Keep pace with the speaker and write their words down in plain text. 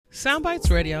Soundbites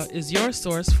Radio is your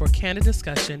source for candid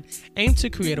discussion aimed to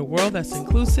create a world that's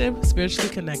inclusive, spiritually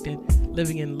connected,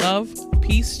 living in love,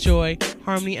 peace, joy,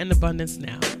 harmony, and abundance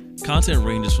now. Content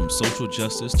ranges from social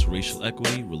justice to racial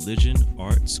equity, religion,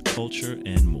 arts, culture,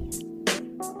 and more.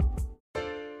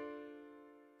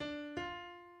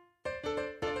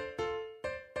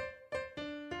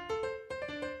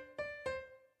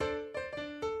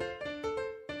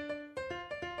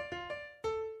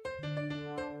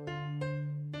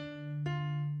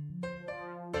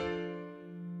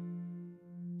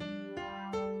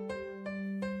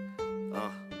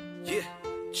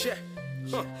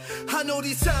 I know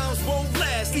these times won't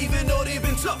last, even though they've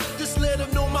been tough. Just let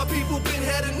them know my people been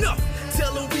had enough.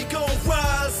 Tell them we gon'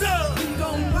 rise up. We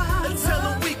gon' rise Tell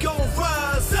them we gon'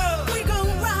 rise up. We gon'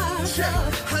 rise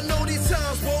up. I know these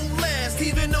times won't last,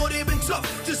 even though they've been tough.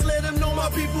 Just let them know my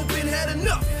people been had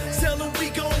enough. Tell them we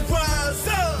gon' rise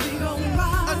up. We gon'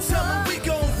 rise Tell them we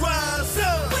gon' rise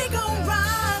up. We gon'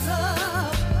 rise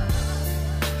up.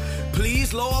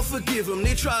 Please, Lord, forgive them.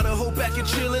 They try to hold back and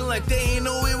chillin' like they ain't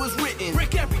know it was written.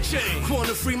 Break every chain.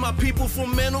 Wanna free my people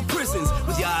from mental prisons.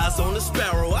 With your eyes on the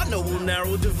sparrow, I know we'll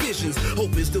narrow divisions.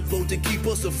 Hope is the boat to keep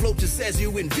us afloat just as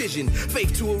you envision.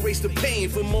 Faith to erase the pain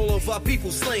from all of our people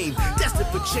slain. Destined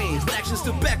for change, with actions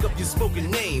to back up your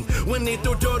spoken name. When they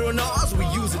throw dirt on ours, we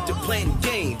use it to plant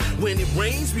gain. When it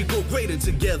rains, we grow greater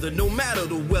together, no matter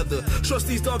the weather. Trust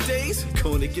these dark days,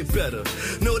 gonna get better.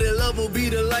 Know that love will be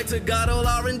the light to guide all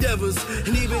our endeavors.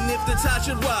 And even if the tide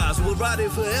should rise, we'll ride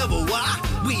it forever. Why?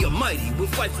 We are mighty, we'll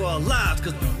fight for our lives,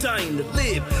 cause we're dying to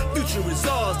live. Future is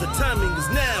ours, the timing is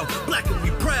now. Black and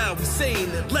we proud, we saying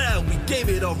it loud, we gave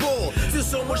it our all. There's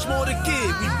so much more to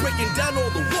give, we breaking down all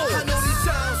the walls. I know these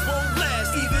times won't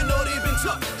last, even though they've been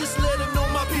tough. Just let them know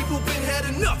my people been had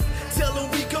enough. Tell them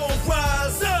we gon'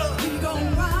 rise up. We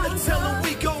gon' rise Tell them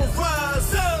we gon'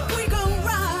 rise up. We gon'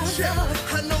 rise up.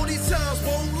 I know these times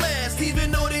won't last,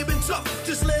 even though they've been tough.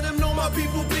 Just let them know my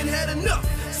people been had enough.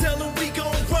 Tell them we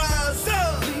gon' rise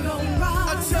up. We gon'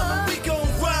 rise Tell them we gon'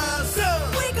 rise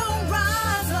up. We gon'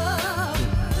 rise up.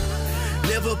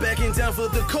 Never backing down for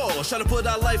the cause. Trying to put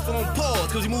our life on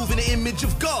pause, cause we move in the image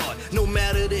of God. No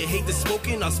matter the hate that's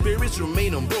spoken, our spirits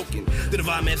remain unbroken. The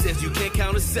divine man says you can't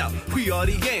count us out. We are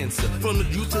the answer. From the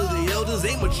youth to the elders,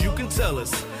 ain't much you can tell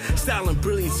us. Style and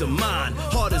brilliance of mind,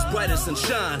 heart is bright as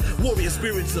sunshine. Warrior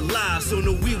spirits alive, so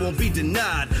no, we won't be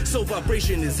denied. So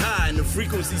vibration is high and the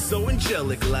frequency so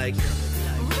angelic, like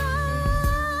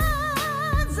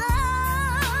rise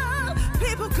up,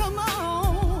 people come on.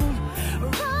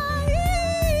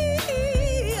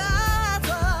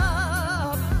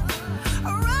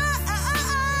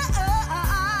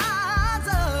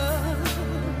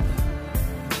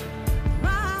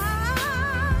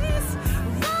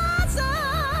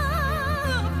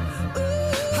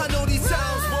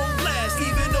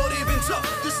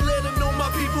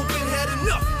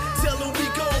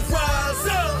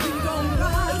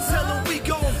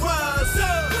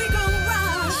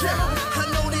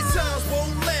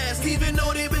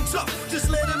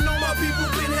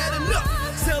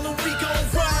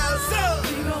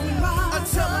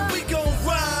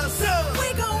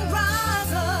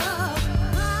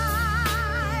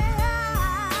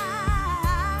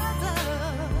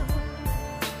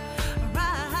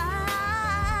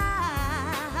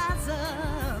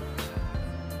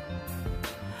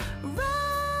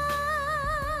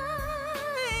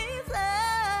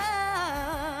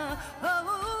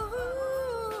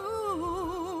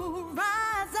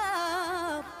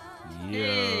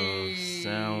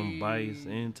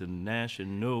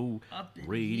 International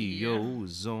radio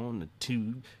is on the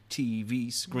two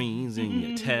TV screens and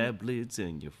your tablets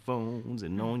and your phones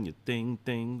and on your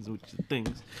things with your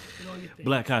things.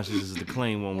 Black consciousness is the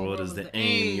claim, one world is the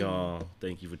aim, y'all.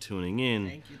 Thank you for tuning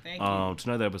in. Thank you. To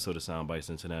another episode of Soundbites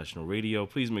International Radio.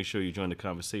 Please make sure you join the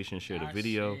conversation, share the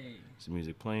video. Is the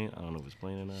music playing? I don't know if it's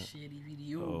playing or not. Shitty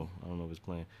video. Oh, I don't know if it's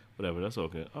playing. Whatever, that's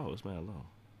okay. Oh, it's mad low.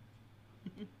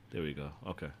 There we go.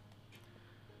 Okay.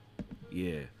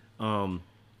 Yeah. Join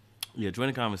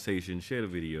the conversation, share the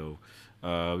video.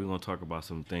 We're gonna talk about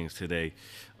some things today.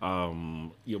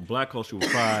 Black cultural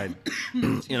pride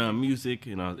in our music,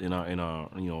 in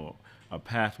our our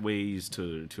pathways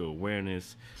to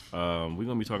awareness. We're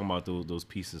gonna be talking about those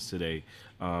pieces today.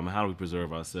 How do we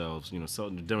preserve ourselves?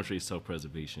 To demonstrate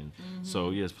self-preservation. Mm-hmm. So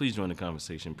yes, please join the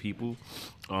conversation, people.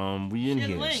 We in share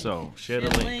here, so share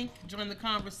the link. Join the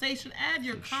conversation. Add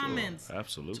your comments. Sure.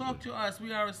 Absolutely. Talk to us.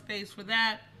 We are a space for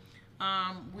that.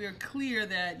 We're clear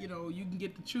that you can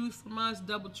get the truth from us.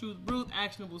 Double truth, Ruth,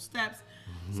 actionable steps.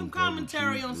 some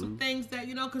commentary on some things that,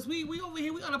 because we over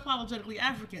here, we unapologetically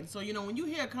African. So, when you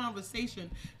hear a conversation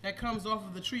that comes off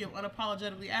of the tree of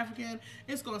unapologetically African,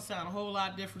 it's going to sound a whole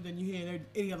lot different than you hear in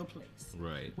any other place.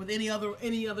 Right. With any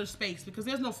other space, because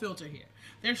there's no filter here.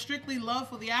 There's strictly love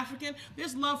for the African.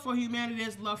 There's love for humanity.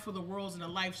 There's love for the worlds and the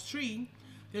life's tree.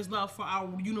 There's love for our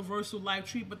universal life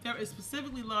tree. But there is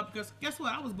specifically love because, guess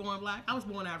what? I was born black. I was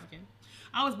born African.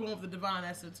 I was born with the divine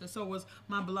essence, and so was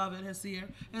my beloved Hasir,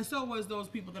 and so was those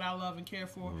people that I love and care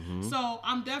for. So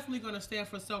I'm definitely going to stand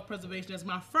for self-preservation as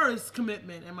my first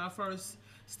commitment and my first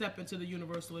step into the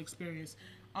universal experience.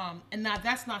 And now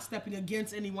that's not stepping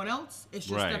against anyone else. It's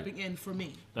just stepping in for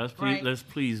me. Let's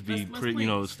please.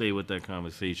 Stay with that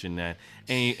conversation. That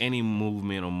any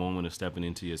movement or moment of stepping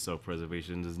into your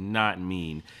self-preservation does not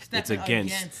mean it's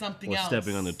against something or else.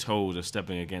 Stepping on the toes or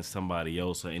stepping against somebody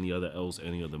else or any other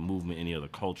movement, any other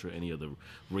culture, any other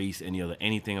race,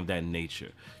 anything of that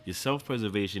nature. Your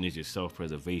self-preservation is your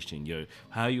self-preservation.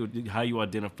 How you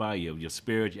identify your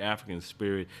spirit, your African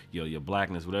spirit, your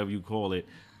blackness, whatever you call it,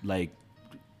 like.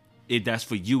 That's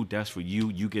for you. That's for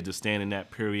you. You get to stand in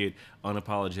that period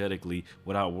unapologetically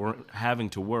without having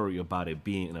to worry about it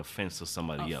being an offense to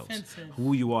somebody else.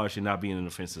 Who you are should not be an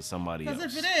offense to somebody else.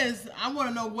 Because if it is, I want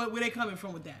to know where they coming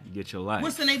from with that. You get your life.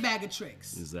 What's in their bag of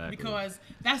tricks? Exactly. Because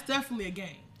that's definitely a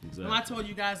game. Exactly. When I told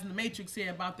you guys in the Matrix here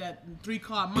about that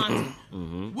 3-card Monty,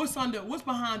 what's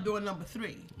behind door number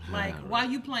 3? Like, why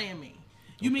you playing me?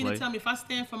 You mean to tell me if I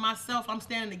stand for myself, I'm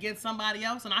standing against somebody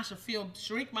else, and I should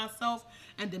shrink myself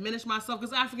and diminish myself?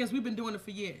 Because Africans, we've been doing it for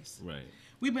years. Right.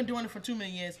 We've been doing it for too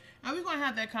many years. And we're going to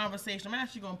have that conversation. I'm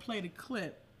actually going to play the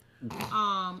clip.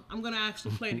 I'm going to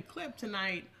actually play the clip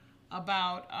tonight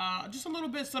about just a little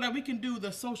bit so that we can do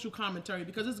the social commentary,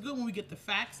 because it's good when we get the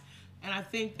facts, and I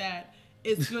think that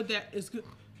it's good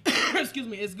excuse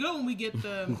me, it's good when we get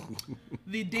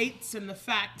the dates and the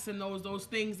facts and those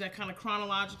things that kind of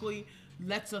chronologically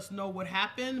lets us know what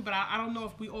happened, but I don't know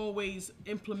if we always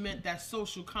implement that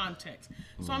social context.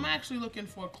 So I'm actually looking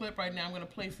for a clip right now. I'm going to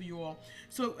play for you all.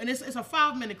 So, and it's a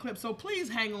 5-minute clip, so please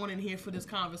hang on in here for this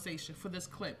conversation, for this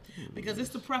clip, because it's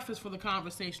the preface for the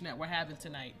conversation that we're having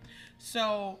tonight.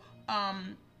 So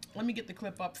let me get the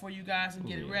clip up for you guys and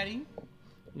get it ready.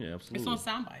 Yeah, absolutely. It's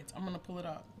on Soundbites. I'm going to pull it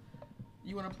up.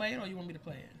 You want to play it or you want me to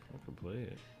play it? I can play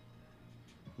it.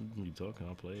 You talking,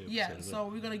 I'll play it. Yeah, so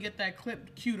we're going to get that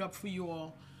clip queued up for you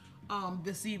all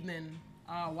this evening.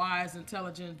 Wise,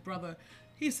 intelligent brother.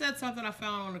 He said something I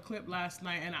found on the clip last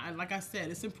night, and like I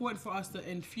said, it's important for us to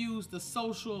infuse the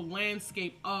social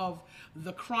landscape of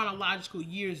the chronological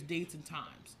years, dates, and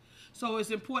times. So it's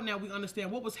important that we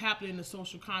understand what was happening in the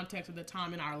social context at the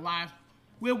time in our lives.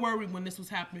 Where were we when this was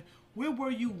happening? Where were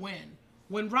you when?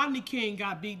 When Rodney King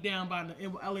got beat down by the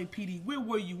LAPD, where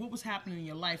were you? What was happening in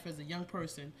your life as a young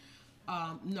person?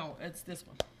 No, it's this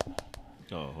one.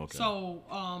 Oh, okay.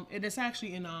 So it is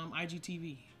actually in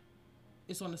IGTV.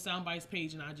 It's on the Soundbites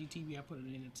page in IGTV. I put it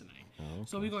in it tonight. Oh, okay.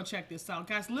 So we're going to check this out.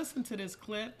 Guys, listen to this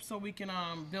clip so we can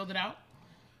build it out.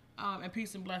 And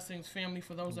peace and blessings, family,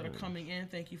 for those that are coming in.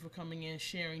 Thank you for coming in,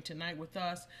 sharing tonight with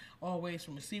us. Always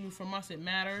from receiving from us, it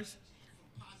matters.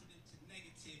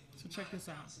 So check this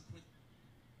out.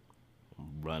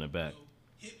 Run it back.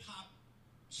 Hip hop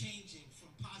changing from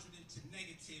positive to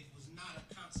negative was not a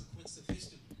consequence of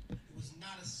history. It was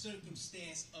not a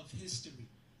circumstance of history.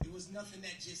 It was nothing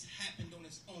that just happened on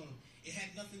its own. It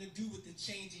had nothing to do with the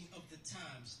changing of the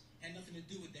times. It had nothing to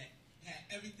do with that. It had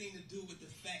everything to do with the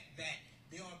fact that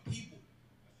there are people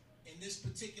in this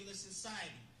particular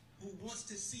society who wants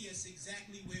to see us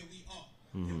exactly where we are.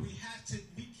 And we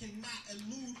cannot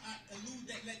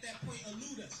let that point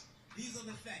elude us. These are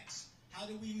the facts. How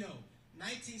do we know?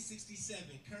 1967,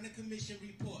 Kerner Commission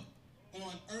report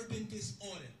on urban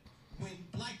disorder. When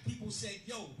black people said,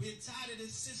 yo, we're tired of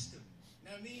this system.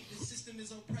 Know what I mean? The system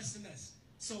is oppressing us.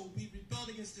 So we rebelled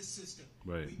against the system.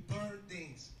 Right. We burned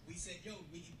things. We said, yo,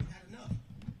 we had enough.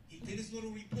 He did his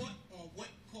little report on what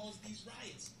caused these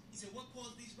riots. He said, what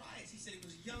caused these riots? He said it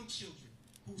was young children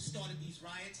who started these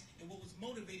riots, and what was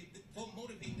motivating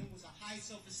them was a high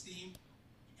self-esteem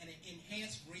and an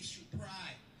enhanced racial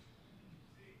pride.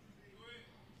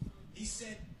 He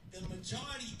said the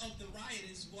majority of the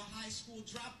rioters were high school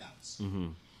dropouts,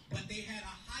 but they had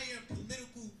a higher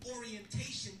political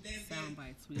orientation than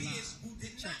their peers who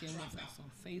did not drop out.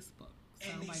 On Facebook,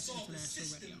 and they saw the International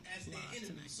system Radio, as their enemy,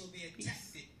 tonight. so they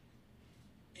attacked it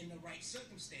in the right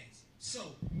circumstance.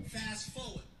 So fast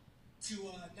forward to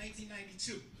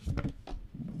 1992,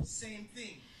 same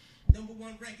thing.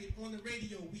 #1 record on the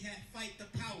radio, we had Fight the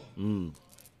Power.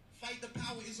 Fight the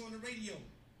Power is on the radio.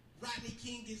 Rodney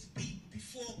King is beat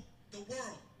before the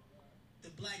world. The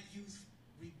black youth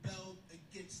rebelled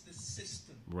against the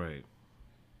system. Right.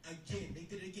 Again, they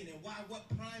did it again. And why? What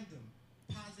primed them?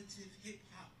 Positive hip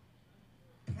hop.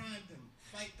 Primed them.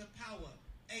 Fight the Power.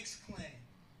 X-Clan.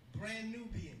 Brand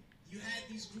Nubian. You had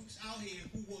these groups out here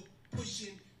who were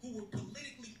pushing, who were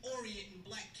politically orienting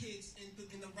black kids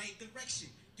in the right direction,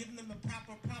 giving them the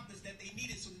proper prompters that they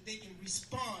needed so that they can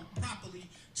respond properly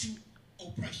to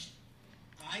oppression.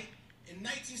 All right? In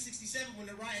 1967, when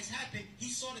the riots happened, he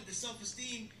saw that the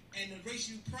self-esteem and the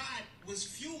racial pride was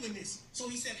fueling this. So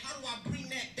he said, how do I bring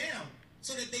that down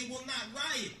so that they will not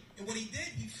riot? And what he did,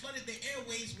 he flooded the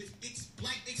airways with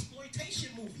black exploitation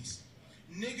movies.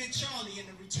 Nigga Charlie and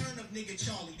the Return of Nigga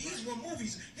Charlie. These were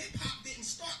movies. Hip-hop didn't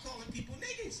start calling people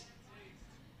niggas.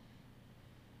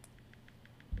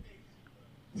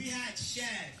 We had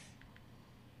Shaft.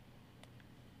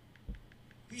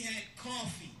 We had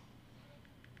Coffee.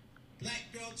 Black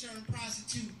girl turned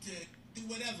prostitute to do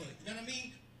whatever. You know what I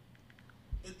mean?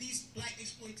 But these black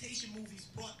exploitation movies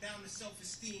brought down the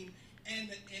self-esteem and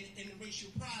the racial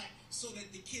pride so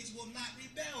that the kids will not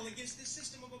rebel against the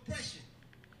system of oppression.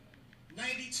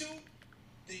 92,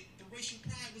 the racial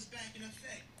pride was back in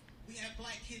effect. We had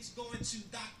black kids going to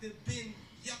Dr. Ben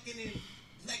Yuckin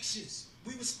lectures.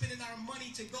 We were spending our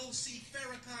money to go see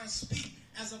Farrakhan speak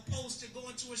as opposed to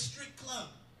going to a strip club.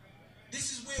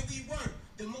 This is where we were.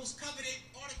 The most coveted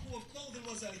article of clothing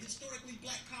was a historically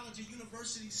black college or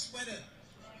university sweater.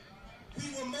 We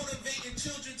were motivating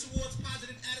children towards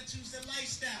positive attitudes and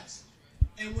lifestyles.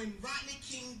 And when Rodney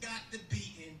King got the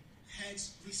beating,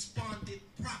 heads responded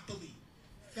properly.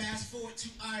 Fast forward to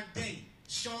our day.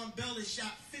 Sean Bell is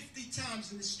shot 50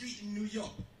 times in the street in New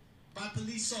York by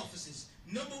police officers.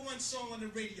 #1 song on the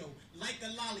radio, Like a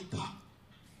Lollipop.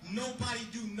 Nobody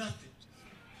do nothing.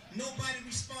 Nobody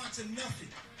respond to nothing.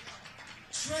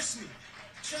 Trust me.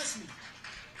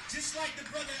 Just like the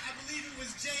brother, I believe it was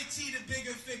JT, the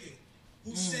bigger figure,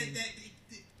 who said that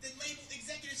the label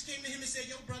executives came to him and said,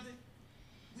 yo, brother,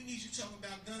 we need you talking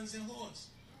about guns and whores.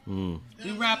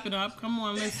 We wrap it up. Come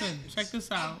on, listen. Check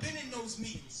this out. I've been in those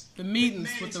meetings. The meetings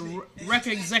with the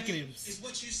record executives. Is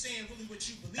what you're saying really what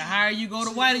you believe? The higher you go,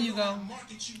 the wider you go.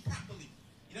 Market you properly.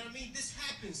 You know what I mean? This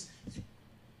happens.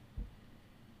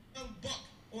 Young Buck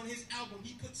on his album,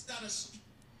 he puts out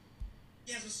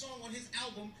he has a song on his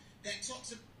album that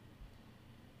talks about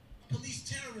police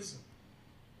terrorism.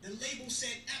 The label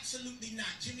said absolutely not.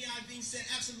 Jimmy Iovine said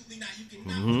absolutely not. You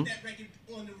cannot put that record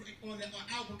on the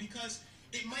album because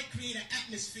it might create an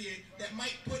atmosphere that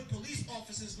might put police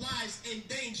officers' lives in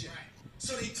danger.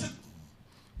 So they took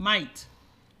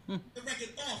the record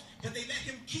off, but they let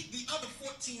him keep the other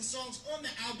 14 songs on the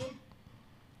album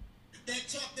that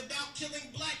talked about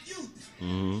killing black youth.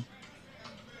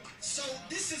 So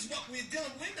this is what we're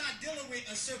dealing with. We're not dealing with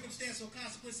a circumstance or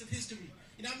consequence of history.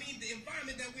 You know what I mean? The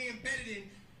environment that we're embedded in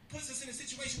puts us in a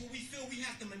situation where we feel we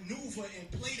have to maneuver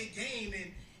and play the game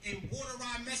and water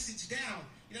our message down.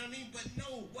 You know what I mean? But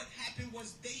no, what happened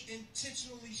was they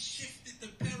intentionally shifted the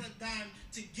paradigm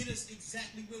to get us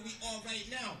exactly where we are right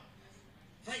now.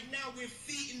 Right now, we're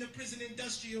feeding the prison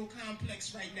industrial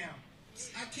complex right now.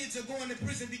 Our kids are going to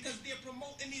prison because they're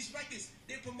promoting these records.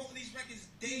 They're promoting these records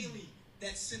daily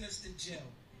that send us to jail.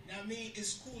 You know what I mean?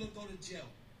 It's cool to go to jail.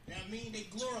 You know what I mean? They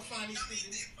glorify these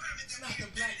things. It's not the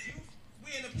black youth.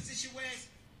 We're in a position where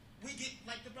we get,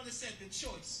 like the brother said, the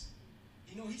choice.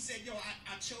 You know, he said, yo,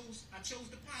 I chose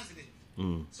the positive.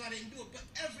 So I didn't do it. But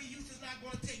every youth is not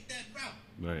going to take that route.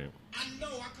 Right. I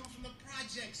know I come from the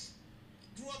projects.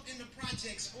 Grew up in the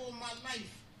projects all my life.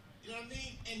 You know what I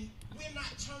mean? And we're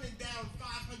not turning down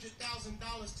 $500,000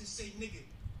 to say nigga.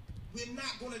 We're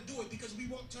not going to do it because we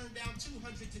won't turn down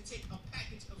 $200 to take a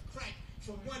package of crack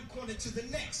from one corner to the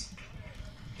next.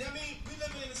 You know what I mean? We're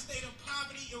living in a state of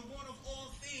poverty and want of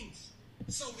all things.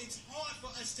 So it's hard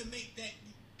for us to make that.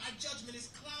 Our judgment is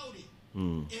clouded.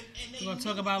 And We're going to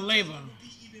talk about labor. It would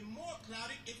be even more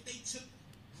clouded if they took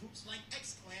groups like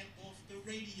X-Clan off the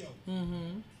radio.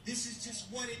 This is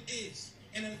just what it is.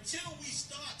 And until we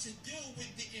start to deal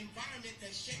with the environment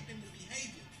that's shaping the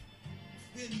behavior,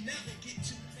 we'll never get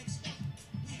to the next level.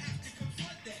 We have to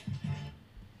confront that.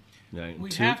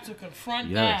 We have to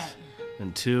confront that.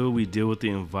 Until we deal with the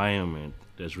environment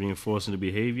that's reinforcing the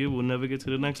behavior, we'll never get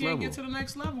to the next level. Can't get to the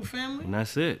next level, family. And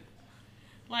that's it.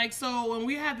 Like, so when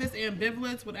we have this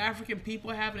ambivalence with African people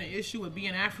having an issue with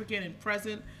being African and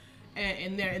present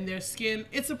in their skin,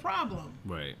 it's a problem.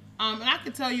 Right. And I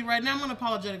can tell you right now, I'm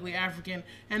unapologetically African,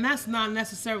 and that's not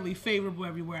necessarily favorable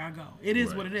everywhere I go. It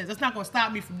is what it is. That's not going to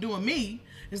stop me from doing me.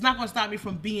 It's not going to stop me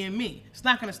from being me. It's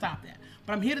not going to stop that.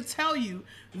 But I'm here to tell you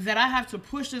that I have to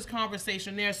push this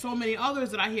conversation. There are so many others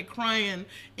that I hear crying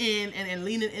in and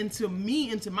leaning into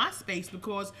my space,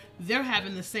 because they're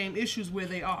having the same issues where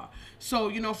they are. So,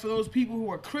 you know, for those people who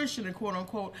are Christian and quote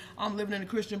unquote, I'm living in the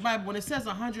Christian Bible, when it says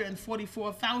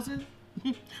 144,000,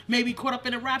 maybe caught up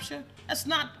in a rapture, that's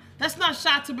not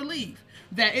shot to believe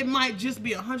that it might just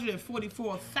be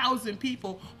 144,000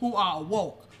 people who are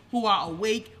woke, who are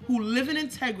awake, who live in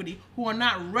integrity, who are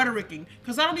not rhetoricing.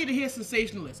 Because I don't need to hear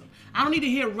sensationalism. I don't need to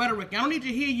hear rhetoric. I don't need to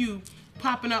hear you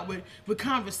popping up with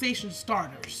conversation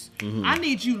starters. I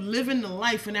need you living the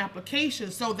life and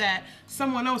application so that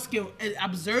someone else can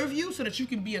observe you, so that you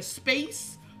can be a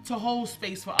space to hold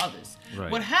space for others. Right.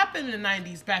 What happened in the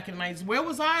 90s, back in the 90s, where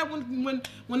was I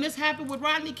when this happened with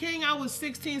Rodney King? I was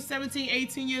 16, 17,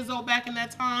 18 years old back in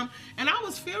that time, and I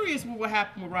was furious with what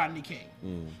happened with Rodney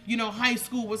King. You know, high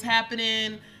school was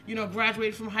happening, you know,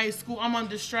 graduated from high school, I'm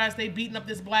under stress, they beating up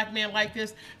this black man like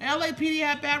this. And LAPD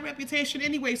had bad reputation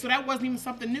anyway, so that wasn't even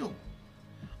something new.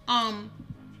 And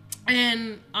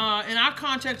in our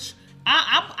context,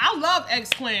 I love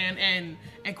X-Clan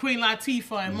and Queen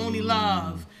Latifah and Moni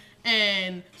Love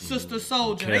and Sister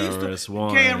Soldier.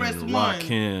 KRS-One,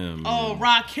 Rakim. Oh,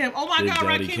 Rakim. Oh my Big God,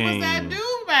 Daddy Rakim Kane. was that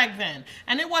dude back then.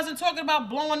 And it wasn't talking about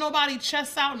blowing nobody's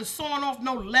chests out and sawing off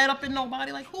no lead up in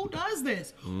nobody. Like, who does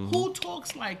this? Who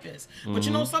talks like this? But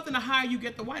you know something, the higher you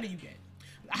get, the whiter you get.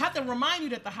 I have to remind you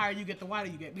that the higher you get, the whiter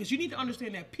you get. Because you need to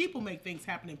understand that people make things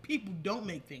happen and people don't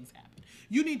make things happen.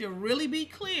 You need to really be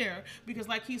clear, because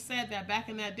like he said, that back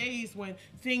in that days when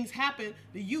things happened,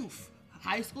 the youth,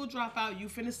 high school dropout,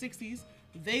 youth in the 60s,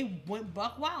 they went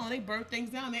buck wild and they burned things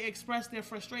down. They expressed their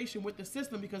frustration with the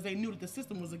system because they knew that the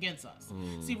system was against us.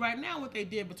 See, right now what they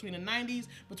did between the 90s,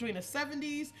 between the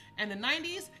 70s and the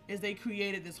 90s is they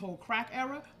created this whole crack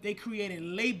era. They created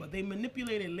labor. They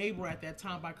manipulated labor at that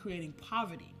time by creating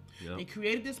poverty. Yep. They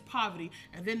created this poverty,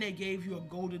 and then they gave you a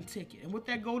golden ticket. And what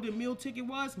that golden meal ticket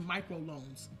was?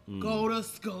 Microloans. Go to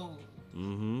school.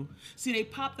 See, they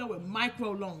popped up with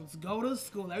microloans. Go to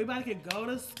school. Everybody can go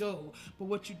to school. But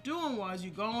what you're doing was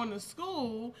you're going to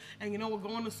school, and you know what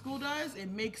going to school does?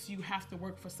 It makes you have to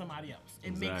work for somebody else.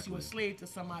 It makes you a slave to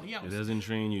somebody else. It doesn't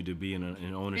train you to be in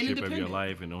ownership of your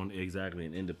life and an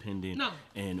independent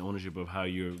and ownership of how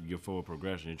your forward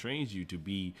progression. It trains you to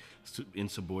be in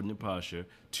subordinate posture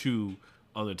to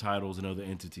other titles and other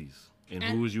entities. And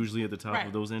who is usually at the top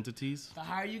of those entities? The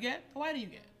higher you get, the whiter you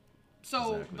get.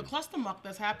 So the cluster muck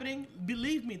that's happening,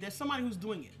 believe me, there's somebody who's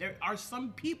doing it. There are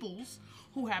some peoples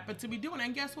who happen to be doing it.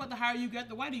 And guess what? The higher you get,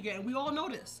 the whiter you get. And we all know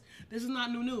this. This is not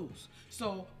new news.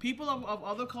 So people of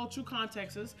other cultural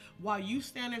contexts, while you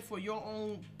standing for your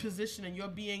own position and your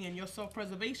being and your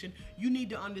self-preservation, you need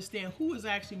to understand who is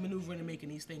actually maneuvering and making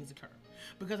these things occur.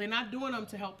 Because they're not doing them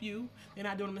to help you. They're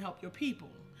not doing them to help your people.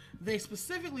 They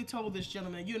specifically told this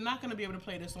gentleman, you're not going to be able to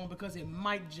play this song because it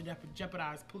might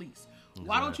jeopardize police. Exactly.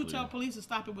 Why don't you tell police to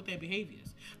stop it with their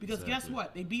behaviors? Because guess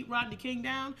what? They beat Rodney King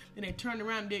down, then they turned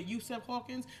around and did Yusef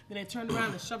Hawkins, then they turned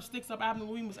around and shoved sticks up Abner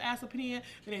Williams' ass up in here,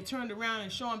 then they turned around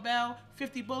and Sean Bell,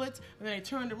 50 bullets, and then they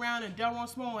turned around and Delron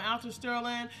Small and Alton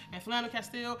Sterling and Philando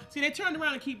Castile. See, they turned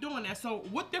around and keep doing that. So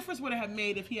what difference would it have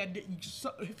made if he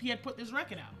had put this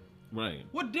record out? Right.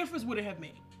 What difference would it have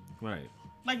made? Right.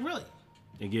 Like, really?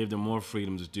 It gave them more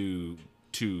freedom to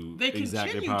they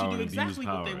exact their continue power to do and exactly abuse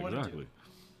power. what they want to do.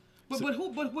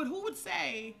 But who would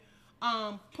say,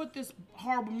 put this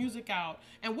horrible music out?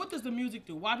 And what does the music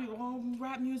do? Why people,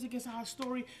 rap music is our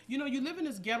story. You know, you live in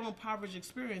this ghetto impoverished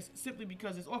experience simply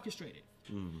because it's orchestrated.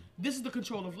 This is the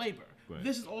control of labor. Right.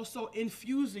 This is also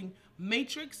infusing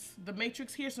the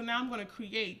matrix here. So now I'm going to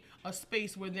create a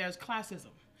space where there's classism.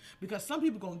 Because some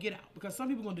people going to get out. Because some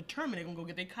people going to determine they're going to go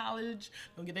get their college,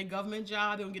 they're going to get their government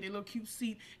job, they're going to get their little cute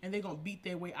seat, and they're going to beat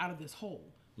their way out of this hole.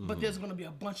 But there's going to be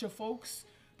a bunch of folks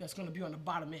that's going to be on the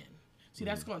bottom end. See,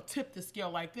 that's going to tip the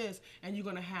scale like this, and you're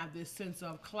going to have this sense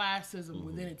of classism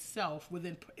within itself,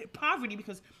 within poverty,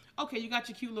 because, okay, you got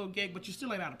your cute little gig, but you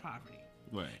still ain't out of poverty.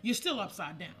 Right. You're still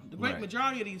upside down. The great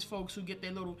majority of these folks who get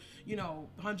their little,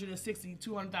 $160,000,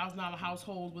 $200,000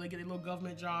 households where they get their little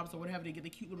government jobs or whatever, they get their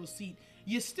cute little seat,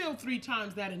 you're still 3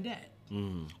 times that in debt.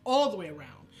 All the way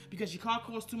around. Because your car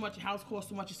costs too much, your house costs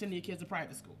too much, you're sending your kids to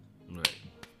private school. Right.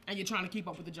 And you're trying to keep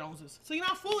up with the Joneses. So you're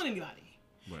not fooling anybody.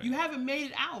 Right. You haven't made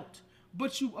it out,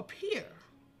 but you appear.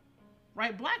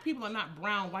 Right? Black people are not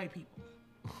brown white people.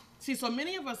 See, so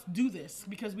many of us do this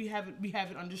because we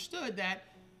haven't understood that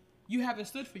you haven't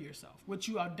stood for yourself. What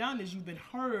you have done is you've been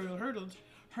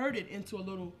herded into a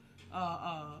little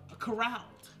corralled.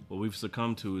 What we've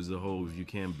succumbed to is the whole "if you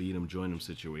can't beat them, join them"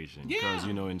 situation. Yeah. Because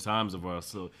in times of our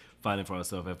fighting for our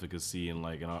self-efficacy and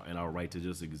like and our right to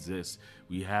just exist,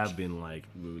 we have been like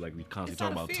we constantly It's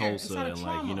talk out of about fear. It's Tulsa out of and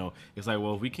like trauma. it's like,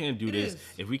 well, if we can't do It this, is.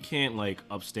 if we can't like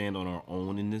upstand on our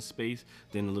own in this space,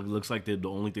 then it looks like the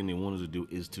only thing they want us to do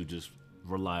is to just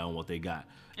rely on what they got.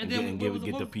 And then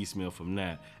Get the piecemeal from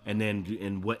that, and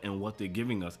then what they're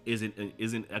giving us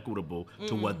isn't equitable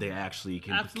to what they actually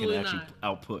can Absolutely actually not.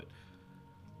 output,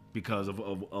 because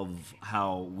of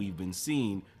how we've been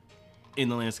seen in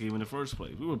the landscape in the first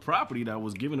place. We were property that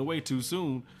was given away too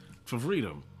soon for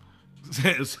freedom,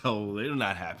 so they're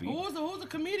not happy. Who was the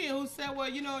comedian who said,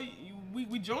 well,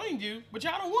 we joined you, but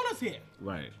y'all don't want us here?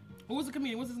 Right. Who was the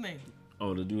comedian? What's his name?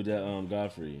 Oh, the dude that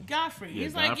Godfrey. Godfrey. Yeah,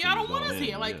 He's like, Godfrey y'all don't was want all us in,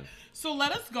 here. Like, yeah. so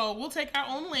let us go. We'll take our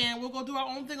own land. We'll go do our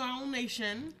own thing, our own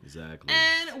nation. Exactly.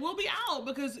 And we'll be out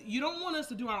because you don't want us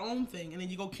to do our own thing and then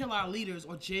you go kill our leaders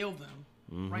or jail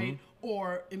them, right?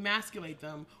 Or emasculate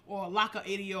them or lock an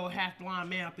 80-year-old half-blind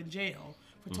man up in jail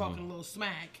for talking a little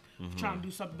smack, for trying to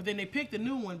do something. But then they picked a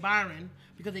new one, Byron,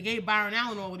 because they gave Byron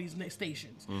Allen all of these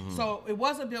stations. So it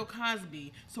wasn't Bill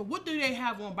Cosby. So what do they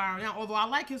have on Byron Allen? Although I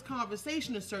like his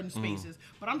conversation in certain spaces,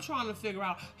 but I'm trying to figure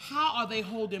out how are they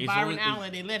holding Byron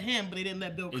Allen? They let him, but they didn't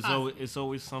let Bill Cosby. It's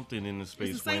always something in the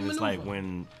space same when it's maneuver. like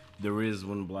when there is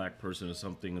one black person or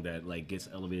something that like gets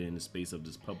elevated in the space of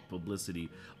this publicity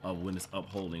of when it's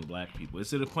upholding black people. It's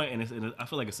to the point, and I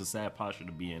feel like it's a sad posture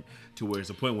to be in, to where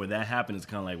it's a point where that happens. It's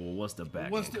kind of like, well, what's the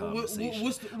back end conversation?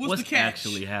 What's the catch?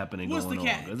 Actually happening What's going the on?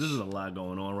 catch? Because this is a lot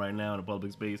going on right now in the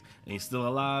public space, and he's still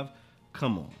alive.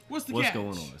 Come on. What's What's catch? going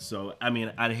on? So, I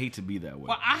mean, I'd hate to be that way.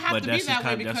 Well, I have to be that's that just way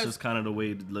kind of, that's because- just kind of the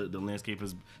way the landscape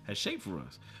has shaped for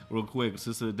us. Real quick,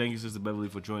 thank you, Sister Beverly,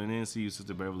 for joining in. See you,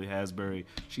 Sister Beverly Hasbury.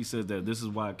 She says that this is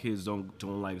why kids don't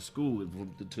like school,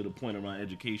 to the point around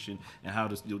education and how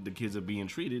the kids are being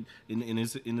treated in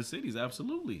the cities.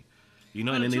 Absolutely. And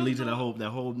then they lead to that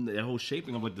whole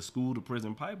shaping of like the school to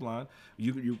prison pipeline.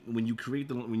 When you create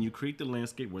the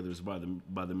landscape, whether it's by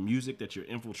the music that you're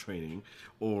infiltrating,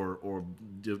 or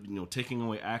taking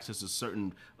away access to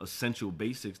certain essential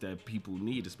basics that people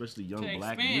need, especially young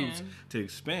black youths, to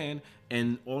expand,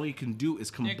 and all you can do is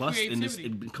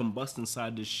combust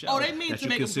inside this shell they mean that to you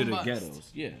make them consider combust.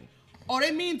 ghettos. Yeah. Oh,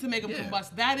 they mean to make them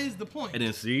combust. That is the point. And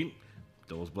then see.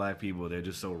 Those black people, they're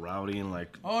just so rowdy and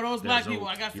like. Oh, those black people!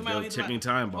 I got somebody. ticking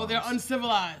time bombs. Oh, they're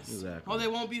uncivilized. Exactly. Oh, they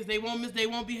won't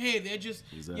behave. They're just,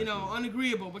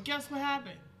 unagreeable. But guess what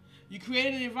happened? You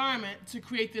created an environment to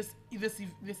create this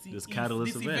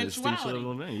catalyst event, eventuality.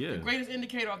 event. Yeah. The greatest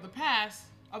indicator of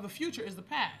the future is the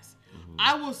past. Mm-hmm.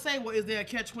 I will say, well, is there a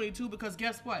catch-22? Because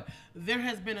guess what? There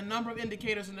has been a number of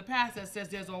indicators in the past that says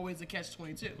there's always a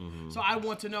catch-22. Mm-hmm. So I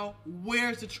want to know,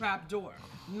 where's the trap door?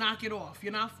 Knock it off.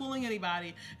 You're not fooling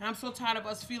anybody. And I'm so tired of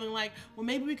us feeling like, well,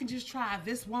 maybe we can just try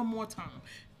this one more time.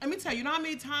 Let me tell you, how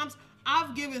many times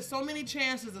I've given so many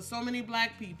chances to so many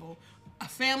black people, a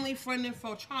family, friend, and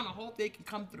foe, trying to hope they can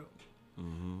come through.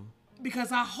 Mm-hmm.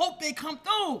 Because I hope they come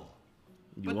through.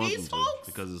 You But want these them to, folks?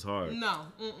 because it's hard. No.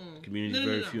 Communities No.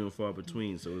 very few and far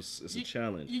between, so it's a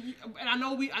challenge. And I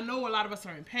know a lot of us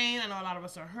are in pain. I know a lot of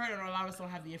us are hurt. I know a lot of us don't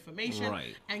have the information.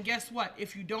 Right. And guess what?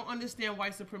 If you don't understand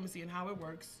white supremacy and how it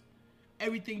works,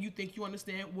 everything you think you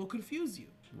understand will confuse you.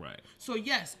 Right. So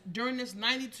yes, during this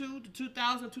 92 to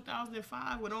 2000,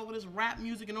 2005, when all of this rap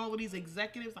music and all of these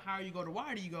executives, the higher you go, the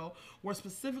wider you go, were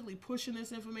specifically pushing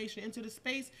this information into the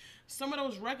space, some of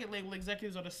those record label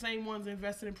executives are the same ones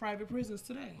invested in private prisons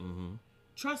today. Mm-hmm.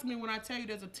 Trust me when I tell you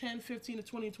there's a 10, 15 to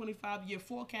 20, 25 year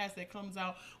forecast that comes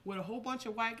out with a whole bunch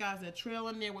of white guys that trail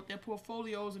in there with their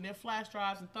portfolios and their flash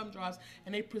drives and thumb drives,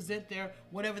 and they present their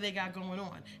whatever they got going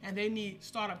on. And they need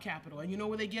startup capital. And you know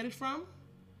where they get it from?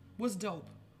 What's dope?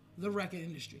 The record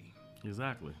industry.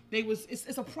 Exactly.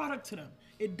 It's a product to them.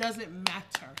 It doesn't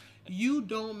matter. You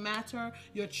don't matter.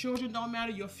 Your children don't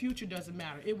matter. Your future doesn't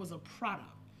matter. It was a product.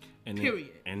 Period.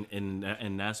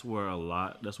 And that's where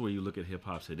you look at hip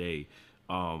hop today,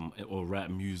 or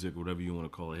rap music, whatever you want to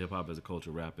call it. Hip hop as a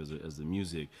culture, rap as the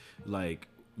music. Like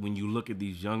when you look at the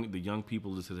young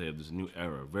people that have this new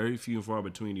era, very few and far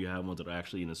between you have ones that are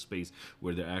actually in a space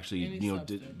where they're actually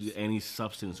any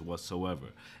substance whatsoever.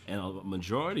 And a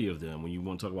majority of them, when you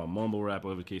want to talk about mumble rap,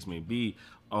 whatever the case may be,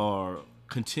 are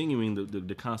continuing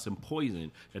the constant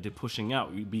poison that they're pushing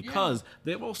out because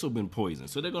they've also been poisoned.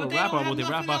 So they're gonna rap about what they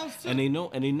rap about, and they know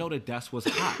that that's what's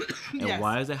hot. And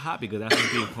why is it hot? Because that's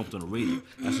what's being pumped on the radio.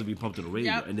 That's what's being pumped on the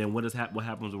radio. And then what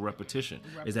happens with repetition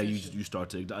is that you start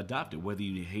to adopt it, whether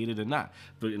you hate it or not.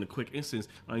 But in a quick instance,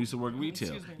 when I used to work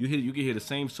retail, you can hear the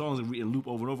same songs and loop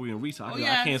over and over again in retail.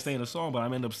 I can't stand a song, but I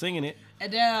end up singing it.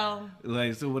 Adele,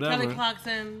 like so whatever. Kelly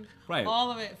Clarkson, right?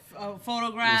 All of it.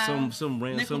 Photograph.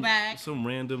 Nickelback. Some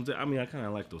random. I mean, I kind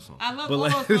of like those songs. I love all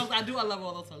those songs. I love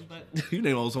all those songs, but you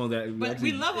name all those songs that. But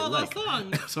we love all those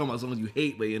songs. Some of songs you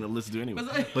hate, but you end up listening to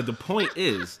anyway. But the point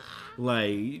is,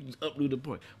 like, up to the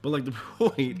point. But like the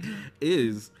point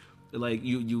is. Like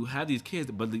you have these kids,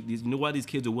 but you know why these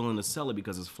kids are willing to sell it?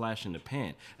 Because it's flash in the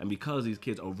pan, and because these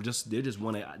kids are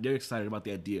they're excited about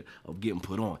the idea of getting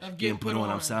put on, getting put on.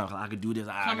 I'm SoundCloud. I could do this.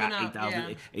 I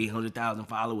got 800,000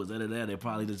 followers. They're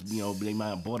probably just they might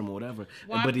have bought them or whatever.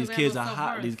 Why? But these kids are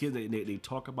hot. These kids they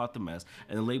talk about the mess,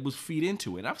 and the labels feed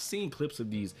into it. I've seen clips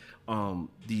of these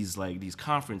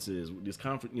conferences,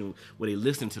 where they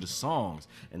listen to the songs,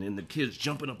 and then the kids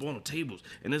jumping up on the tables,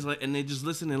 and it's like, and they just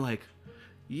listening like.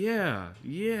 Yeah.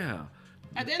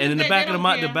 And in the back of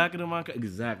my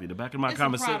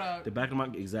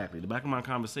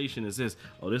conversation is this.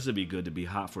 Oh, this would be good to be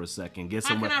hot for a second. Get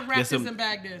some. How can I wrap this and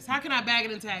bag this? How can I bag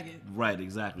it and tag it? Right,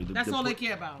 exactly. That's all they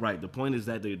care about. Right. The point is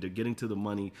that they're getting to the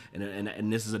money,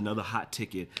 and this is another hot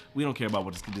ticket. We don't care about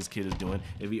what this kid is doing.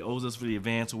 If he owes us for the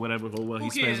advance or whatever, or what he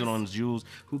spends it on his jewels,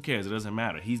 who cares? It doesn't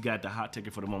matter. He's got the hot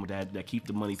ticket for the moment that keep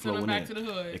the money flowing in. Back to the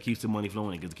hood. That keeps the money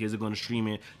flowing in because the kids are going to stream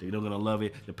it. They're going to love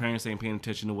it. The parents ain't paying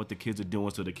attention to what the kids are doing,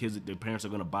 so the parents are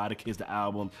going to buy the kids the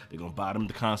album. They're going to buy them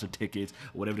the concert tickets,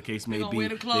 whatever the case may be.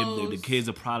 The kids'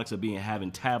 the products are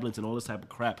having tablets and all this type of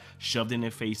crap shoved in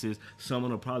their faces. Some of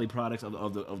them are probably products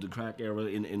of the crack era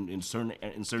in certain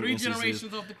Three instances.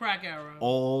 Generations of the crack era.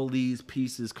 All these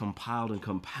pieces compiled and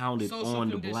compounded Social on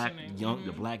the black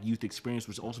youth experience,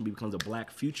 which also becomes a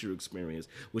black future experience,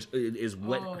 which is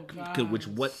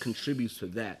what contributes to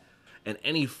that. And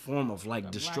any form of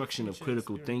destruction of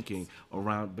critical thinking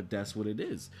around, but that's what it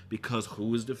is. Because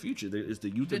who is the future? It's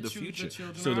the youth of the future.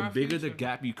 So the bigger the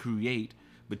gap you create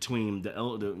between the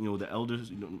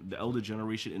elder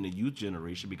generation and the youth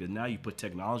generation, because now you put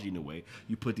technology in the way,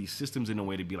 you put these systems in the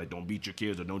way to be like, don't beat your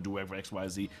kids or don't do whatever X, Y,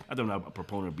 Z. I'm not a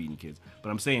proponent of beating kids,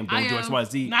 but I'm saying don't do X, Y,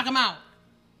 Z. Knock them out.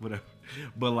 Whatever.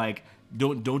 But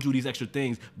don't do these extra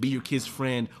things. Be your kid's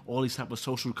friend. All these type of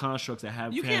social constructs that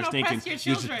have parents thinking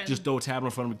just throw a tablet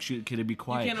in front of your kid and be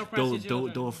quiet. Throw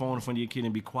a phone in front of your kid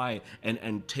and be quiet.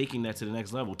 And taking that to the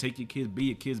next level. Take your kid, be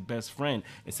your kid's best friend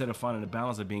instead of finding the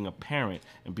balance of being a parent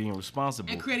and being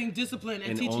responsible and creating discipline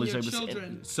and teaching your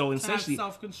children. So essentially,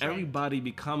 everybody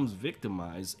becomes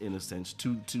victimized in a sense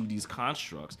to these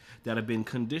constructs that have been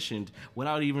conditioned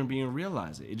without even being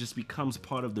realized. It just becomes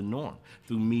part of the norm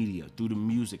through media, through the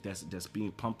music that's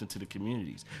being pumped into the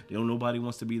communities. Nobody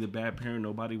wants to be the bad parent.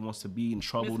 Nobody wants to be in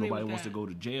trouble. Nobody wants to go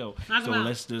to jail. So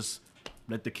let's just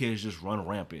let the kids just run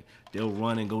rampant. They'll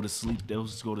run and go to sleep. They'll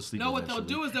just go to sleep. No, what they'll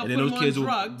do is they'll put them on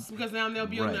drugs because now they'll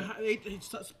be on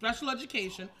the special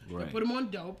education. They'll put them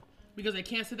on dope because they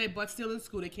can't sit their butt still in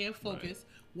school. They can't focus.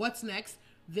 What's next?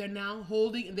 They're now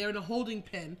they're in a holding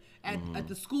pen at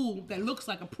the school that looks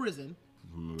like a prison,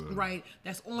 right?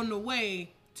 That's on the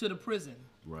way to the prison,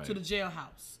 to the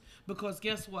jailhouse. Because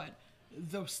guess what?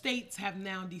 The states have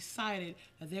now decided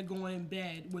that they're going in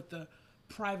bed with the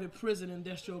private prison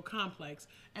industrial complex.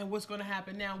 And what's going to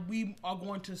happen now? We are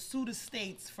going to sue the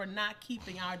states for not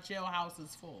keeping our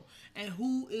jailhouses full. And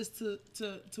who is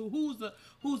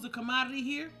who's the commodity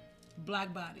here?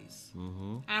 Black bodies,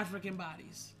 African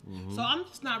bodies. So I'm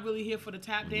just not really here for the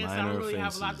tap dance. I don't really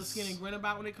have a lot to skin and grin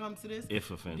about when it comes to this. If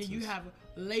offenses. Then you have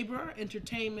labor,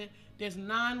 entertainment. There's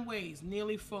 9 ways.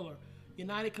 Nearly Fuller.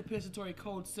 United Compensatory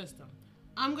Code System.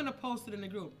 I'm going to post it in the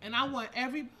group. And I want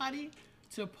everybody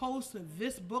to post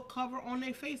this book cover on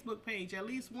their Facebook page at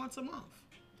least once a month.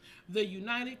 The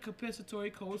United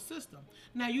Compensatory Code System.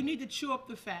 Now, you need to chew up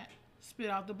the fat, spit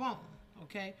out the bone,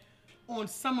 okay, on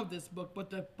some of this book. But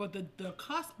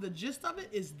the gist of it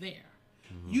is there.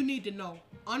 You need to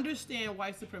understand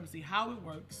white supremacy, how it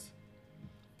works,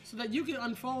 so that you can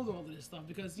unfold all of this stuff.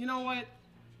 Because you know what?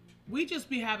 We just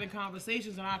be having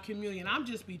conversations in our community, and I'm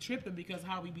just be tripping because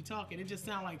how we be talking. It just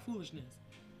sound like foolishness,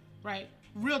 right?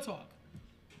 Real talk.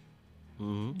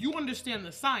 You understand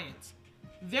the science.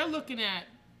 They're looking at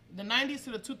the 90s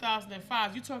to the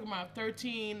 2005s. You're talking about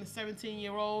 13,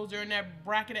 17-year-olds. They're in that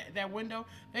bracket, that window.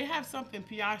 They have something,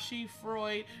 Piaget,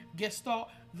 Freud, Gestalt,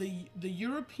 the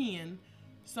European,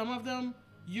 some of them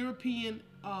European,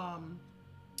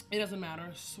 it doesn't matter,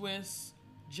 Swiss,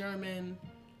 German,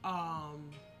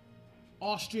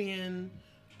 Austrian,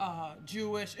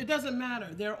 Jewish. It doesn't matter.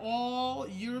 They're all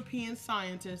European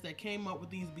scientists that came up with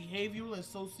these behavioral and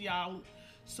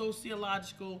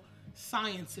sociological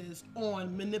sciences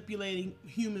on manipulating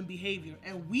human behavior.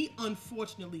 And we,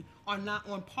 unfortunately, are not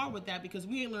on par with that because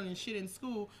we ain't learning shit in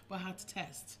school but how to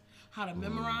test, how to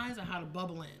memorize, and how to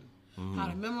bubble in. How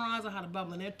to memorize and how to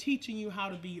bubble in. They're teaching you how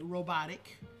to be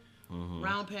robotic.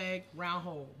 Round peg, round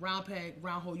hole. Round peg,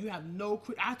 round hole. You have no.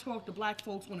 I talk to black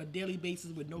folks on a daily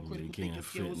basis with no critical thinking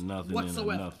skills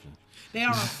whatsoever. They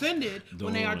are offended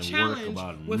when they are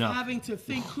challenged with having to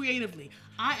think creatively.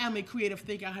 I am a creative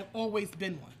thinker. I have always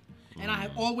been one. And I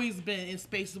have always been in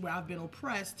spaces where I've been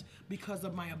oppressed because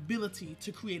of my ability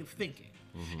to creative thinking.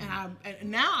 And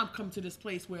now I've come to this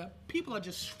place where people are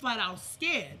just flat out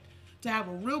scared to have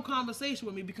a real conversation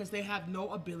with me because they have no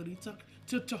ability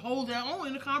to hold their own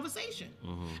in a conversation.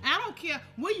 And I don't care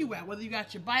where you at, whether you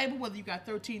got your Bible, whether you got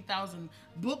 13,000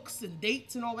 books and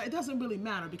dates and all that. It doesn't really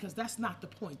matter because that's not the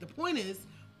point. The point is,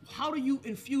 how do you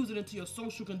infuse it into your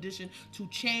social condition to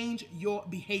change your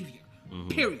behavior?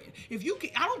 Period. If you can,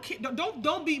 I don't care.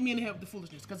 Don't beat me in the head with the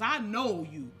foolishness because I know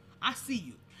you. I see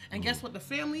you. And guess what? The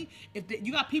family,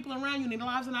 you got people around you and their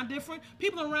lives are not different.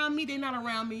 People around me, they're not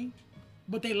around me,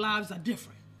 but their lives are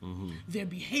different. Their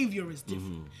behavior is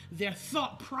different. Their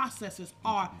thought processes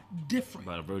are different.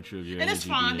 By virtue of your and it's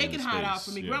fine. They can hide space. out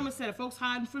from me. Grandma said, if folks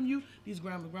hiding from you,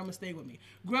 grandma stay with me.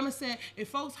 Grandma said, if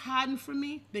folks hiding from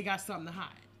me, they got something to hide.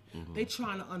 They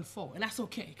trying to unfold, and that's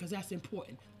okay because that's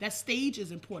important. That stage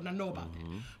is important. I know about that.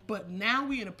 But now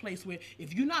we're in a place where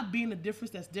if you're not being the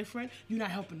difference that's different, you're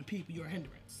not helping the people. You're a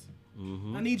hindrance.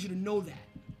 I need you to know that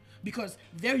because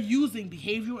they're using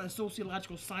behavioral and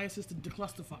sociological sciences to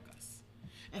declusterfuck us,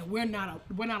 and we're not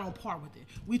on par with it.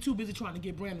 We too busy trying to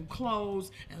get brand new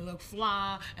clothes and look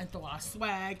fly and throw our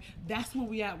swag. That's where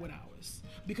we at with ours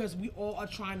because we all are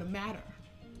trying to matter.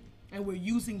 And we're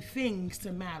using things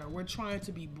to matter. We're trying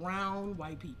to be brown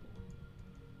white people,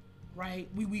 right?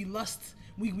 We lust,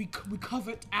 we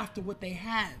covet after what they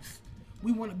have.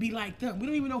 We want to be like them. We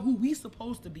don't even know who we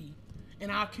supposed to be in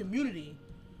our community,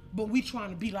 but we trying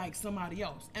to be like somebody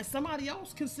else. And somebody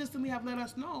else consistently have let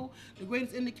us know the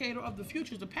greatest indicator of the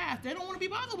future is the past. They don't want to be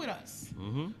bothered with us.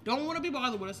 Don't want to be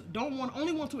bothered with us.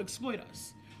 Only want to exploit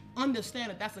us.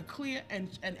 Understand that that's a clear and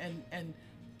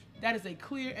that is a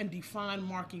clear and defined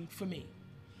marking for me.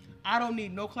 I don't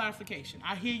need no clarification.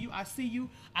 I hear you, I see you,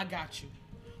 I got you.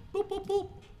 Boop, boop, boop.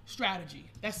 Strategy.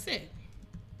 That's it.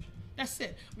 That's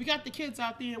it. We got the kids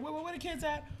out there. Where the kids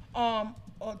at?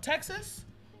 Texas,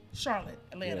 Charlotte,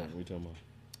 Atlanta. Yeah, we talking about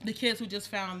the kids who just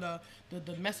found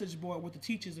the message board with the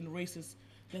teachers and the racists,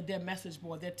 their message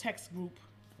board, their text group.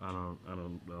 I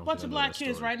don't know. Bunch of black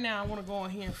kids right now. I want to go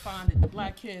in here and find it. The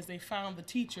black kids, they found the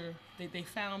teacher. They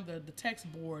found the text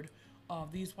board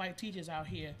of these white teachers out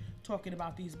here talking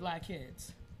about these black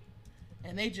kids.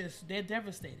 And they're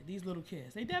devastated. These little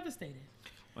kids, they devastated.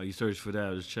 While you search for that, I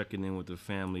was checking in with the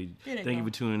family. Thank go. you for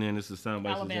tuning in. This is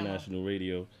Soundbites International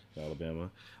Radio,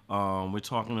 Alabama. We're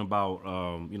talking about,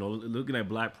 looking at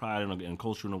Black pride and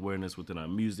cultural awareness within our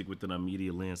music, within our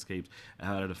media landscapes, and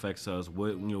how that affects us.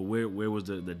 Where was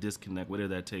the disconnect? Where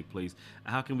did that take place?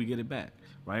 How can we get it back?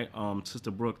 Right,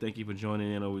 Sister Brooke, thank you for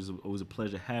joining in. Always a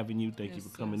pleasure having you. Thank you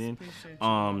for coming in.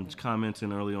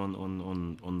 Commenting early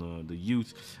on the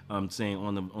youth, saying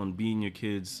on being your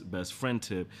kid's best friend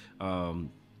tip.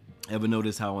 Ever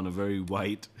notice how on a very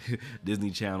white Disney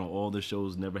Channel, all the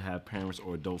shows never have parents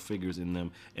or adult figures in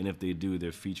them, and if they do,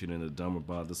 they're featured in a dumb or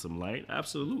bothersome light?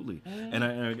 Absolutely.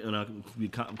 And we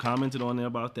commented on there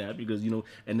about that because,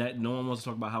 and that no one wants to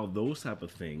talk about how those type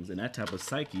of things and that type of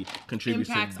psyche contributes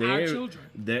impacts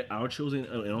to our children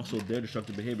and also their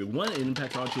destructive behavior. One, it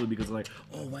impacts our children because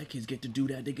white kids get to do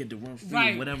that, they get to run free,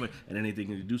 right, whatever, and then they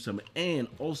can do something, and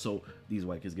also these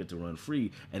white kids get to run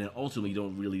free, and then ultimately you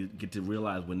don't really get to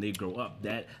realize when they grow up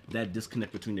that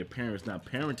disconnect between their parents not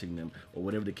parenting them or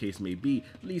whatever the case may be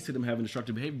leads to them having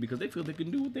destructive behavior because they feel they can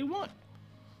do what they want.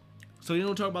 So you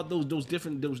don't talk about those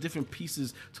different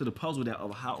pieces to the puzzle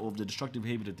of the destructive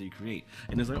behavior that they create.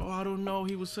 And it's like, I don't know,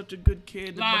 he was such a good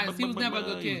kid. Lies. He was never a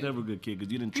good kid. He was never a good kid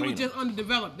because you didn't train him. He was just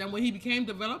underdeveloped. Then when he became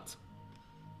developed,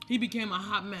 he became a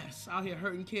hot mess out here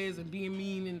hurting kids and being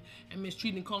mean and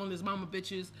mistreating, calling his mama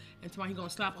bitches and telling he gonna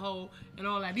slap a hoe and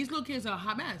all that. These little kids are a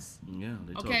hot mess. Yeah,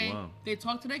 they talk wild. They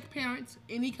talk to their parents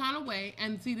any kind of way,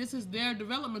 and see, this is their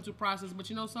developmental process. But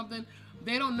you know something?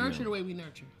 They don't nurture the way we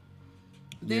nurture.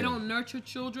 They don't nurture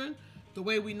children the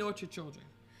way we nurture children.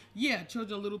 Yeah,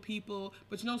 children are little people,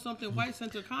 but you know something?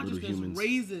 White-centered consciousness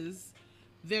raises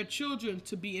their children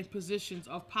to be in positions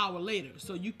of power later.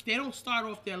 So they don't start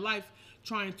off their life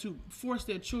trying to force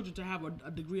their children to have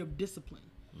a degree of discipline.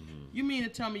 You mean to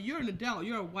tell me you're an adult,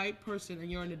 you're a white person,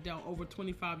 and you're an adult over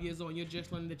 25 years old, and you're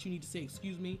just learning that you need to say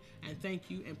excuse me and thank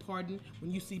you and pardon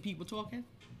when you see people talking?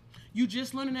 You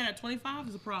just learning that at 25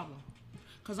 is a problem.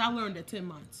 Because I learned at 10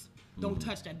 months. Don't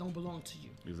touch that, don't belong to you.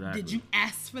 Exactly. Did you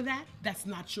ask for that? That's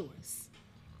not yours.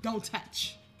 Don't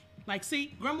touch. Like,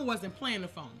 see, grandma wasn't playing the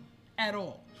phone at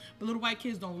all. But little white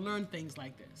kids don't learn things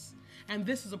like this. And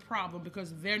this is a problem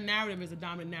because their narrative is a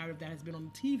dominant narrative that has been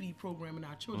on the TV programming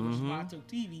our children, which is why I took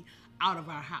TV out of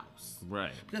our house.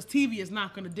 Right. Because TV is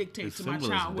not going to dictate It's to my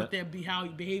symbolism. child what their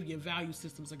behavior and value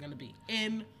systems are going to be.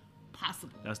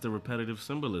 Impossible. That's the repetitive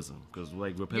symbolism, because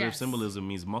like repetitive Yes. symbolism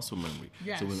means muscle memory.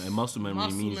 Yes. So and muscle memory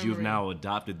Muscle means you've memory. now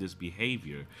adopted this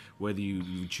behavior, whether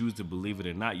you choose to believe it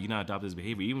or not. You now adopt this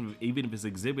behavior, even if it's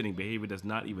exhibiting behavior that's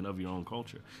not even of your own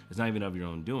culture. It's not even of your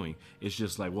own doing. It's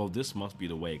just like, well, this must be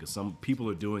the way, because some people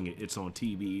are doing it. It's on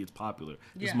TV. It's popular.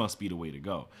 This Yeah. must be the way to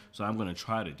go. So I'm going to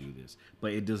try to do this,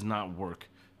 but it does not work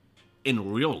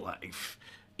in real life.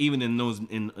 Even in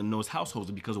those households,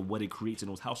 because of what it creates in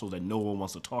those households that no one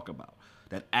wants to talk about,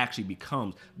 that actually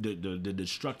becomes the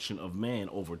destruction of man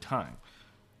over time.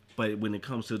 But when it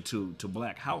comes to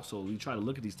black households, we try to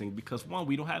look at these things because one,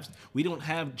 we don't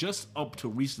have just up to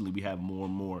recently we have more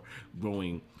and more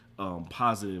growing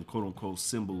positive quote unquote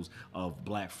symbols of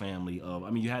black family.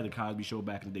 You had the Cosby Show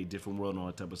back in the day, Different World, and all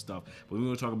that type of stuff. But we're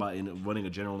going to talk about in running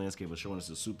a general landscape of showing us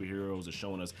the superheroes, or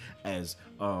showing us as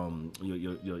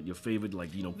your favorite,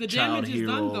 like, The child damage is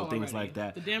hero, done, though, things already. like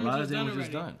that. The A damage lot is of done damage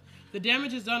is already. done. The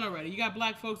damage is done already. You got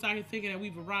black folks out here thinking that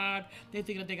we've arrived. They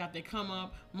think that they got their come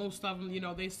up. Most of them,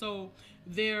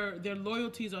 their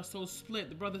loyalties are so split.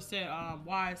 The brother said,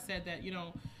 Wise said that,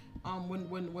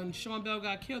 when Sean Bell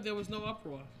got killed, there was no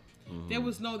uproar. There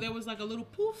was like a little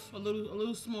poof, a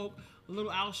little smoke, a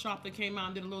little Al Sharp that came out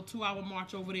and did a little 2-hour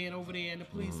march over there, and the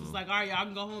police was like, all right, y'all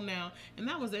can go home now. And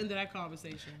that was the end of that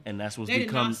conversation. And that's what's They did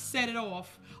become not set it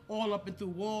off all up and through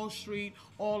Wall Street,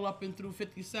 all up and through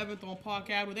 57th on Park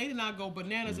Avenue. They did not go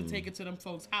bananas and take it to them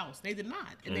folks' house. They did not,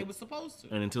 and they were supposed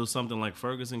to. And until something like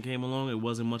Ferguson came along, it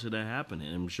wasn't much of that happening.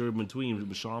 And I'm sure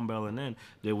between Sean Bell and then,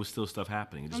 there was still stuff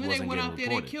happening. It just They wasn't went getting out there,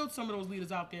 reported. they killed some of those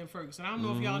leaders out there in Ferguson. I don't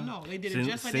know if y'all know. They did it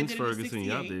just like Since they did it in Ferguson,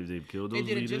 68. they've killed those They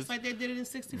did it leaders. just like they did it in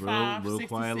 65, real 66.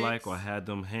 quiet like, or had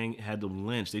them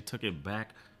lynched. They took it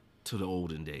back to the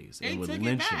olden days. They and were took it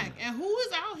lynching back. them. And who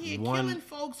is out here One- killing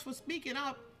folks for speaking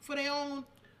up for their own,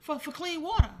 for clean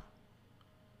water?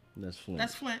 That's Flint.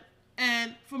 That's Flint.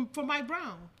 And for Mike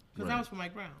Brown, because that Right. was for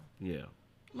Mike Brown. Yeah.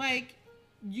 Like,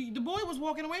 the boy was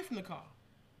walking away from the car.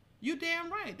 You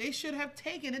damn right. They should have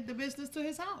taken the business to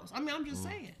his house. I'm just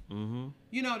saying.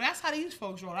 Mm-hmm. That's how these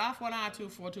folks roll. Eye for an eye,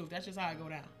 tooth for a tooth. That's just how it go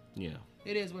down. Yeah.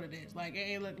 It is what it is. Like,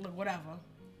 hey, look, whatever.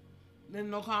 There's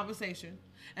no conversation.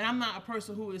 And I'm not a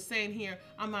person who is saying here,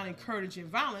 I'm not encouraging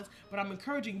violence, but I'm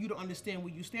encouraging you to understand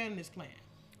where you stand in this clan.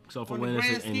 On the Self-awareness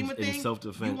grand scheme and of things,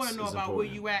 self-defense you want to know is about important.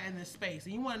 where you at in this space,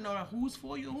 and you want to know who's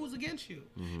for you and who's against you.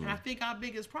 And I think our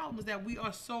biggest problem is that we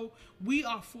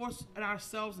are forced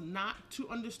ourselves not to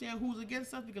understand who's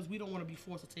against us because we don't want to be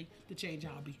forced to change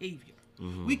our behavior.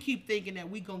 We keep thinking that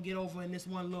we're going to get over in this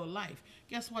one little life.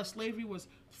 Guess what? Slavery was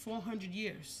 400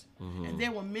 years. And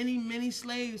there were many, many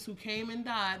slaves who came and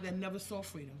died that never saw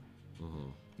freedom.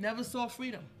 Never saw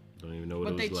freedom. Don't even know what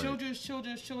But it they was like.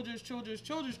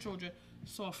 children's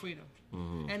saw freedom,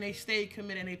 and they stayed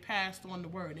committed and they passed on the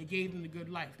word. They gave them the good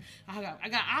life. I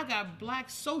got black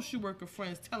social worker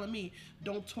friends telling me,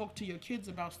 don't talk to your kids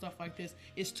about stuff like this.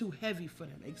 It's too heavy for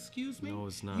them. Excuse me? No,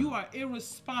 it's not. You are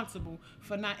irresponsible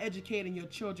for not educating your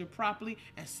children properly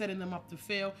and setting them up to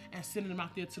fail and sending them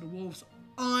out there to the wolves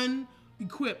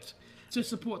unequipped to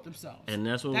support themselves. And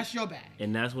that's your bag.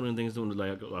 And that's one of the things that,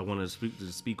 like, I want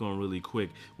to speak on really quick.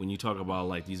 When you talk about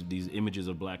like these images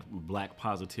of black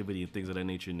positivity and things of that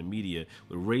nature in the media,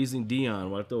 with Raising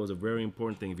Dion, what I thought was a very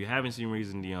important thing. If you haven't seen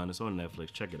Raising Dion, it's on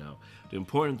Netflix. Check it out. The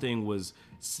important thing was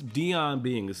Dion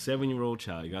being a 7-year-old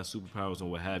child. He got superpowers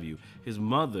and what have you. His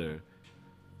mother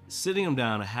sitting him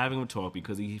down and having him talk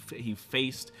because he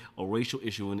faced a racial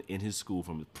issue in his school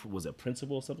from, was it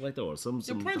principal or something like that, or some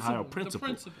higher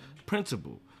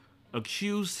principal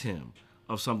accused him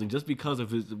of something just because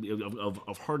of his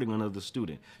of hurting another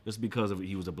student, just because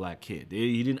he was a black kid.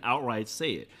 He didn't outright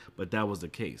say it, but that was the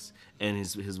case. And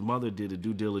his mother did a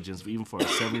due diligence even for a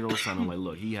 7-year-old son. I'm like,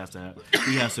 look, he has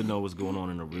to know what's going on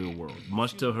in the real world,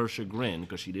 much to her chagrin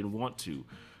because she didn't want to,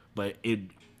 but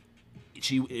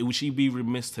she'd be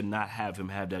remiss to not have him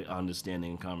have that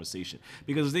understanding and conversation.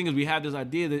 Because the thing is, we have this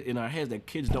idea that in our heads that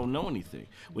kids don't know anything.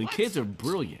 When kids are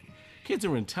brilliant, Kids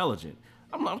are intelligent.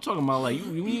 I'm talking about like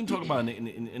when you talk about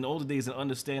in older days an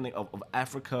understanding of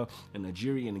Africa and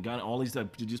Nigeria and Ghana, all these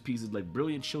just pieces like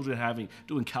brilliant children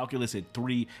doing calculus at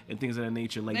 3 and things of that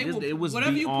nature. Like it was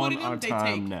beyond our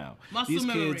time now. These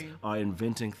kids are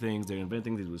inventing things. They're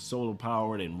inventing things with solar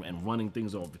powered and running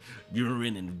things off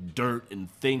urine and dirt and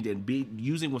things and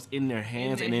using what's in their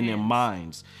hands and in their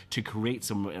minds to create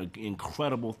some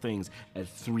incredible things at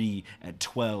 3, at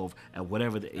 12, at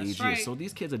whatever the age is. So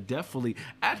these kids are definitely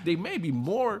they may be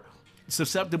more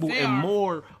susceptible and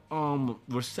more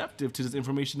receptive to this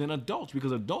information than adults,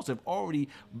 because adults have already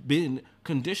been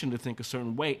conditioned to think a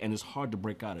certain way, and it's hard to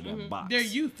break out of that box. They're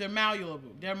youth, they're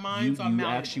malleable, their minds are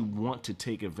malleable. You actually want to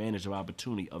take advantage of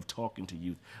opportunity of talking to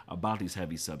youth about these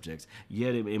heavy subjects.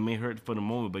 Yet it may hurt for the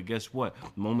moment, but guess what?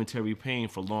 Momentary pain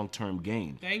for long-term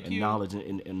gain. Knowledge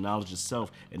and knowledge of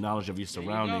self and knowledge of your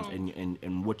surroundings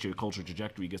and what your cultural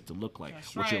trajectory gets to look like,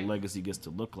 what your legacy gets to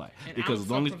look like. And because as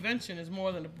long as prevention is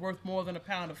worth more than a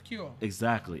pound of cure.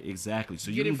 Exactly.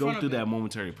 So you can go through that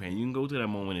momentary pain. You can go through that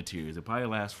moment of tears. It probably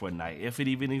lasts for a night, if it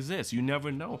even exists. You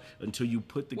never know until you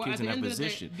put the kids in that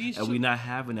position. And we're not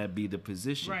having that be the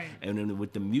position. Right. And then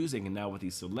with the music and now with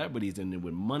these celebrities and then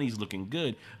with money's looking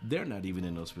good, they're not even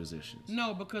in those positions.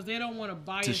 No, because they don't want to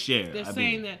bias. To share. They're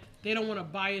saying that they don't want to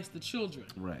bias the children.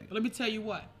 Right. But let me tell you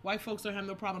what. White folks don't have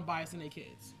no problem biasing their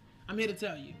kids. I'm here to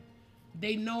tell you.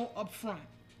 They know up front.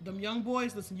 Them young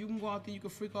boys, listen, you can go out there, you can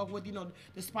freak off with,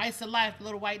 the spice of life, the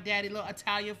little white daddy, little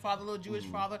Italian father, little Jewish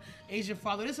father, Asian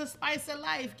father. This is a spice of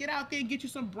life. Get out there and get you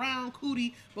some brown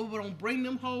cootie, but don't bring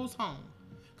them hoes home,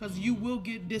 because you will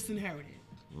get disinherited.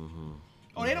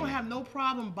 Oh, they don't have no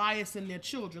problem biasing their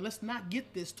children. Let's not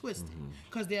get this twisted,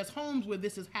 because there's homes where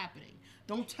this is happening.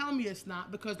 Don't tell me it's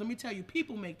not, because let me tell you,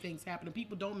 people make things happen and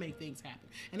people don't make things happen.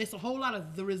 And it's a whole lot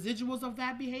of the residuals of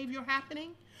that behavior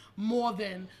happening more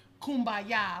than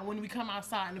kumbaya when we come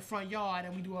outside in the front yard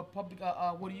and we do a public,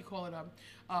 a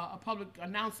public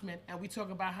announcement, and we talk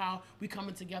about how we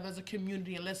coming together as a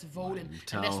community and let's vote and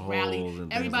let's rally.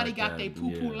 Everybody got their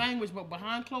poo-poo language, but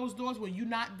behind closed doors, when you're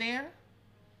not there,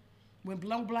 when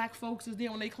black folks is there,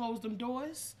 when they close them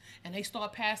doors and they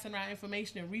start passing around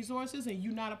information and resources and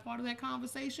you're not a part of that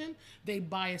conversation, they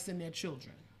bias in their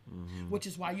children, which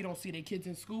is why you don't see their kids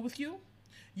in school with you.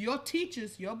 Your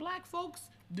teachers, your black folks,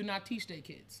 do not teach their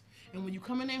kids. And when you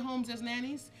come in their homes as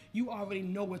nannies, you already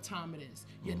know what time it is.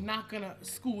 You're not going to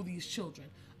school these children.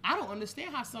 I don't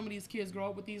understand how some of these kids grow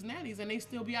up with these nannies and they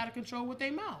still be out of control with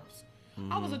their mouths.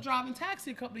 I was driving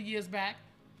taxi a couple of years back,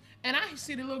 and I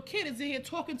see the little kid is in here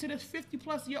talking to this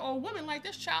 50-plus-year-old woman like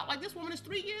this woman is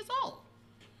 3 years old.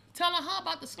 Telling her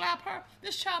about to slap her.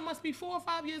 This child must be 4 or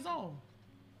 5 years old.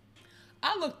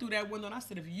 I looked through that window and I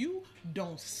said, if you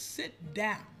don't sit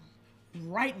down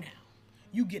right now,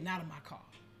 you getting out of my car.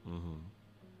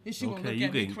 And she gonna look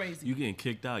at me crazy. You getting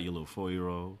kicked out, you little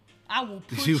 4-year-old. I will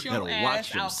push your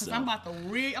ass out, because I'm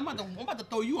about to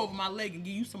throw you over my leg and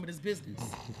give you some of this business.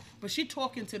 But she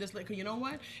talking to this lady, you know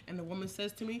what? And the woman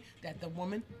says to me that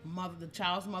the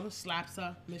child's mother slaps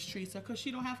her, mistreats her, because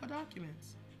she don't have her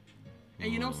documents.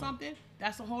 And you know something?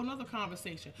 That's a whole nother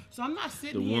conversation. So I'm not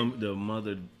sitting here. The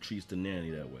mother treats the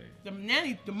nanny that way.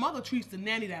 The mother treats the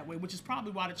nanny that way, which is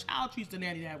probably why the child treats the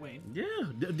nanny that way. Yeah,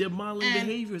 they're modeling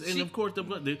behaviors, and of course,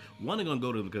 one are gonna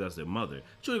go to them because that's their mother.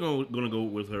 Two are gonna go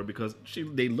with her because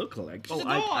they look alike. She's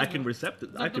I can accept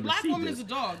it. The black woman is a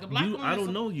dog. The black woman. I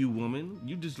don't know you, woman.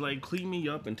 You just like clean me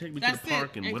up and take me to the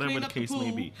park and whatever the case may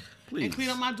be. Please. And clean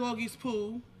up my doggy's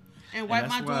poo. And wipe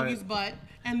my doggy's butt.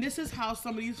 And this is how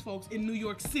some of these folks in New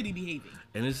York City behaving.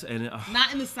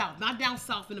 Not in the South, not down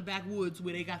south in the backwoods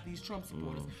where they got these Trump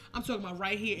supporters. I'm talking about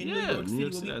right here in New York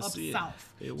City, where we up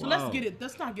south. So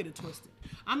let's not get it twisted.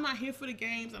 I'm not here for the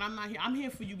games, and I'm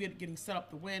here for you getting set up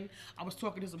to win. I was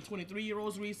talking to some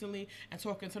 23-year-olds recently and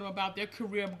talking to them about their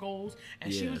career goals,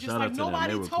 and she was just like,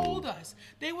 nobody told us.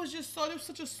 They was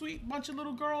such a sweet bunch of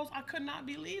little girls. I could not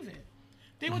believe it.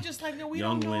 They were just like, no, we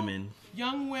don't know.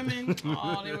 Young women.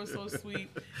 Oh, they were so sweet.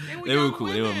 They were cool.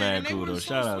 Women, they were mad cool, though.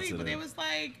 Shout out to them. But they was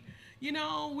like, we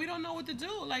don't know what to do.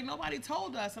 Like, nobody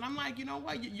told us. And I'm like, you know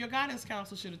what? Your guidance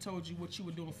counselor should have told you what you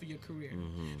were doing for your career.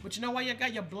 But you know why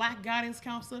your black guidance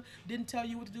counselor didn't tell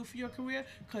you what to do for your career?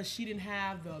 Because she didn't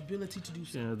have the ability to do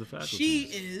so. Yeah, the faculties. She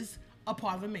is a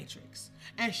part of the matrix.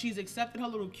 And she's accepted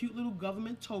her cute little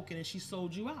government token, and she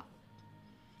sold you out.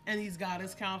 And these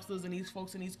guidance counselors and these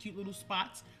folks in these cute little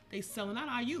spots, they selling out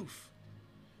our youth.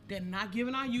 They're not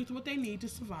giving our youth what they need to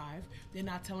survive. They're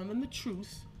not telling them the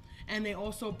truth. And they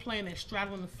also playing, they're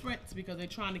straddling the fence because they're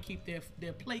trying to keep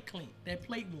their plate clean, their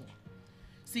plate warm.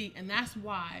 See, and that's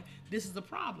why this is a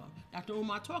problem. Dr.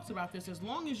 Umar talks about this. As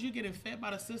long as you're getting fed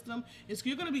by the system,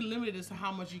 you're going to be limited as to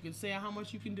how much you can say and how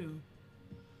much you can do.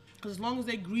 Because as long as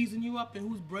they're greasing you up and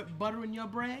who's buttering your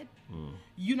bread,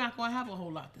 you're not going to have a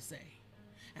whole lot to say.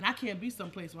 And I can't be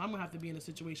someplace where I'm going to have to be in a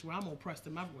situation where I'm oppressed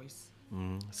in my voice.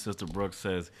 Sister Brooks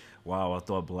says, "Wow, I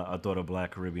thought of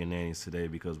Black Caribbean nannies today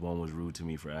because one was rude to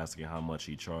me for asking how much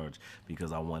he charged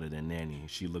because I wanted a nanny.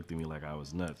 She looked at me like I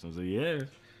was nuts." I was like, "Yeah,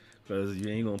 because you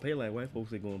ain't gonna pay like white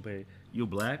folks ain't gonna pay. You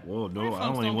black? Well, no, I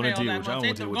don't even want to deal with you. I don't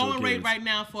want to deal with your kids." The going rate right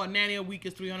now for a nanny a week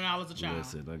is $300 a child.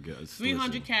 Listen, I guess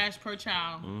 $300 cash per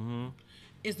child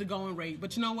is the going rate.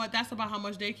 But you know what? That's about how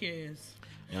much daycare is.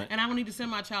 And I don't need to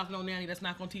send my child to no nanny that's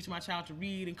not going to teach my child to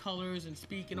read and colors and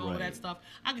speak and all of that stuff.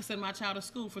 I can send my child to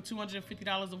school for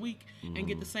 $250 a week and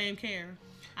get the same care.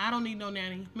 I don't need no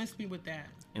nanny. Miss me with that.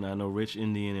 And I know rich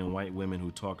Indian and white women who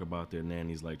talk about their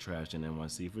nannies like trash in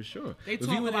NYC for sure. They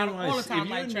talk about them all the time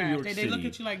like trash. They look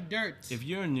at you like dirt. If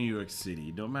you're in New York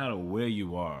City, no matter where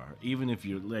you are, even if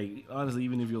you're like, honestly,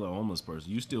 even if you're a homeless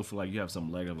person, you still feel like you have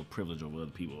some leg of a privilege over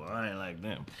other people. I ain't like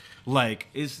them. Like,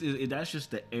 that's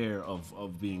just the air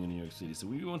of being in New York City. So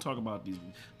when you want to talk about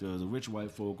the rich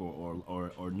white folk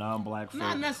or non-black folk.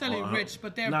 Not necessarily rich,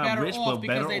 but they're better off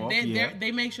because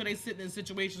they make sure they sit in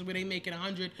situations where they making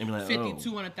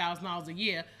 $150,000, $200,000 a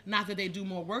year. Not that they do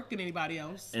more work than anybody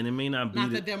else. And it may not be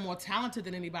that they're more talented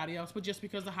than anybody else, but just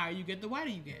because the higher you get, the whiter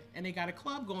you get. And they got a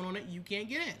club going on it, you can't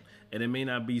get in. And it may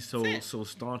not be so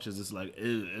staunch as it's like,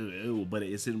 ew, but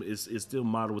it's still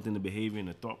modeled within the behavior and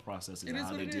the thought process and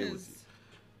how they deal with you.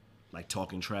 Like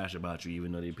talking trash about you,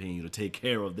 even though they're paying you to take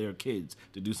care of their kids,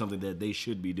 to do something that they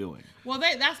should be doing. Well,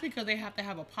 that's because they have to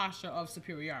have a posture of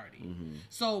superiority.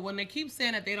 So when they keep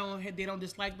saying that they don't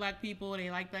dislike black people, they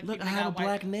like black people, I have a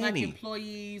black nanny, black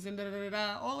employees, and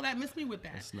all of that, miss me with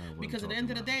that. That's not what because I'm at the end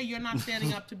of the about. day, you're not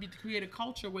standing up to create a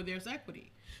culture where there's equity.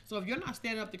 So if you're not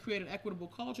standing up to create an equitable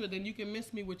culture, then you can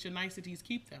miss me with your niceties.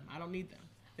 Keep them. I don't need them.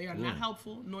 They are not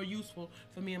helpful nor useful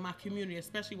for me and my community,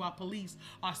 especially while police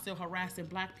are still harassing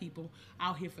black people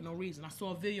out here for no reason. I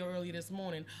saw a video earlier this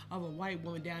morning of a white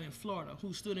woman down in Florida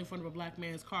who stood in front of a black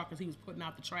man's car because he was putting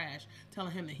out the trash,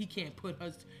 telling him that he can't put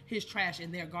his trash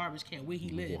in their garbage can where he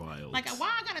lives. Like,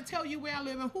 why I gotta tell you where I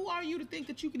live, and who are you to think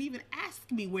that you can even ask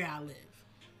me where I live?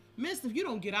 Miss, if you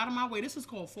don't get out of my way, this is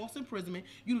called false imprisonment.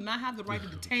 You do not have the right to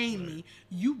detain me.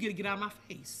 You get out of my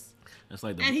face. That's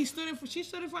like she stood in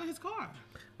front of his car.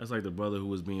 That's like the brother who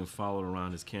was being followed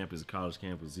around his campus, college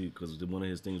campus, because one of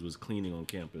his things was cleaning on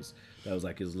campus. That was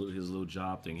like his little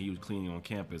job thing. He was cleaning on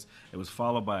campus. It was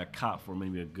followed by a cop for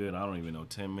maybe a good, I don't even know,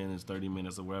 10 minutes, 30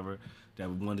 minutes or whatever,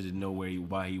 that wanted to know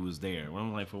why he was there. Well,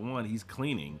 I'm like, for one, he's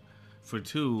cleaning. For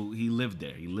two, he lived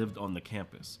there. He lived on the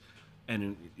campus.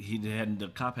 And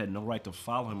the cop had no right to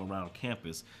follow him around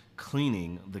campus,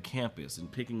 cleaning the campus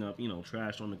and picking up,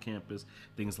 trash on the campus,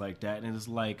 things like that. And it's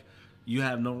like, you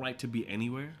have no right to be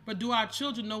anywhere. But do our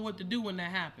children know what to do when that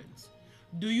happens?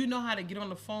 Do you know how to get on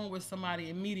the phone with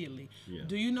somebody immediately? Yeah.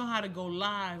 Do you know how to go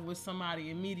live with somebody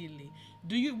immediately?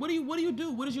 What do you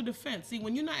do? What is your defense? See,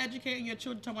 when you're not educating your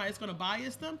children, talking about it's going to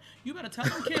bias them, you better tell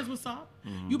them kids what's up.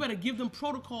 You better give them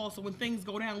protocols so when things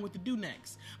go down, what to do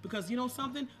next. Because you know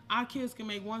something? Our kids can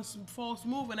make one false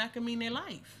move and that can mean their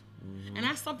life. And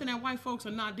that's something that white folks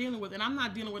are not dealing with. And I'm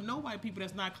not dealing with no white people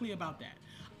that's not clear about that.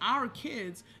 Our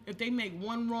kids, if they make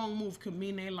one wrong move, could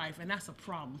mean their life, and that's a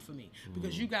problem for me.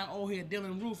 Because you got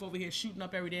Dylan Roof over here shooting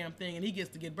up every damn thing, and he gets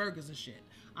to get burgers and shit.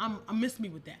 I miss me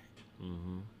with that.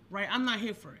 Right? I'm not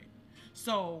here for it.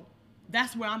 So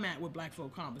that's where I'm at with black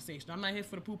folk conversation. I'm not here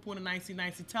for the poo-poo and the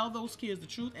nicey-nicey. Tell those kids the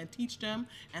truth and teach them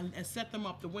and set them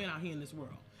up to win out here in this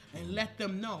world. And let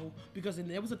them know, because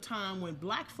there was a time when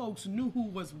black folks knew who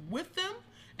was with them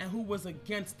and who was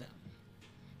against them.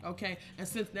 Okay, and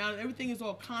since now everything is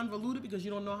all convoluted because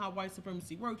you don't know how white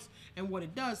supremacy works and what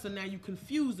it does, so now you're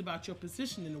confused about your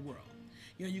position in the world.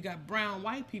 You got brown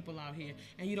white people out here,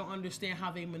 and you don't understand how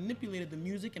they manipulated the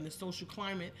music and the social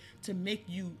climate to make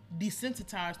you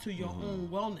desensitized to your own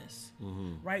wellness,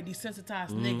 right?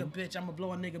 Desensitized nigga, bitch. I'm gonna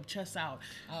blow a nigga chest out.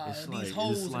 These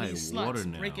hoes and these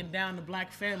sluts breaking down the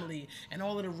black family and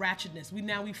all of the ratchetness.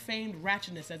 We famed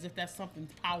ratchetness as if that's something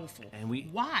powerful. And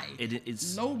why?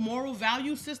 It's low moral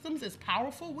value systems is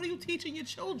powerful. What are you teaching your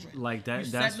children? Like that.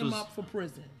 You're setting them up for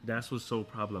prison. That's what's so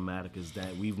problematic is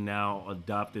that we've now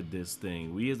adopted this thing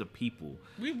saying, we as a people,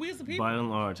 we as a people, by and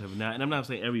large, have not, and I'm not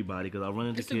saying everybody, because I run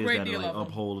into It's a kids great that are deal like of 'em.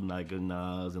 upholding like good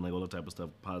Nas and like all that type of stuff,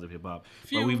 positive hip hop.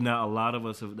 Few. But we've not, a lot of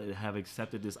us have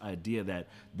accepted this idea that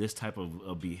this type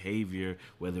of behavior,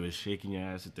 whether it's shaking your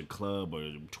ass at the club or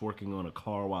twerking on a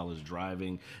car while it's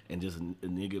driving, and just a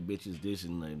nigga bitches dish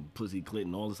and pussy clit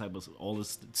and all this type of all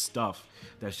this stuff,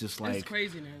 that's just like it's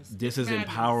craziness. This It's is madness.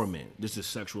 empowerment. This is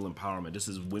sexual empowerment. This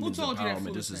is women's told you that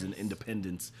empowerment. This is an foolishness?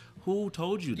 independence. Who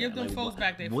told you that? Give them folks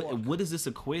back their fork. what is this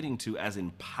equating to as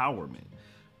empowerment?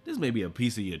 This may be a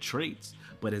piece of your traits,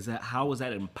 but how is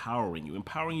that empowering you?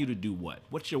 Empowering you to do what?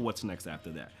 What's your what's next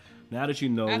after that? Now that you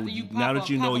know, After you now that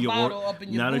you pop know a your, bottle up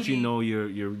in your now that you booty. know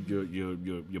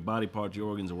your body parts, your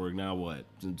organs at work. Now what?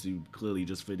 Since you clearly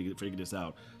just figured this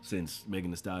out since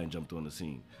Megan Thee Stallion jumped on the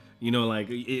scene. You know, like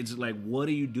it's like, what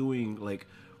are you doing? Like,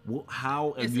 how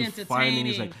are It's you finding?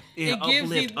 It's like, entertaining. yeah, It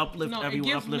gives uplift these- everyone,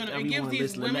 it uplift gives everyone. these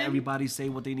Listen, let women- everybody say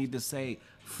what they need to say.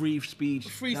 Free speech,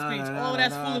 Free da, speech, da, da, all of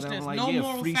that's da, da. foolishness. I'm like, No yeah,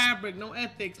 moral free fabric, no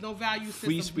ethics, no value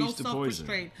Free systems, no speech to poison.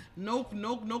 self-restraint,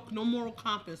 no moral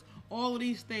compass. All of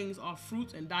these things are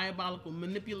fruits and diabolical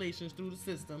manipulations through the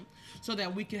system, so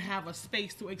that we can have a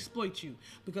space to exploit you.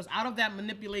 Because out of that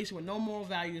manipulation, with no moral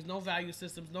values, no value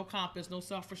systems, no compass, no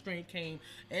self-restraint, came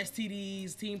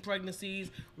STDs, teen pregnancies,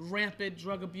 rampant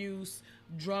drug abuse,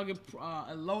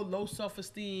 low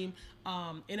self-esteem,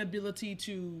 inability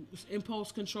to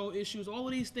impulse control issues. All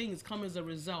of these things come as a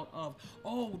result of,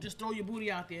 just throw your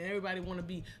booty out there. Everybody want to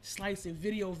be slicing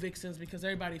video vixens because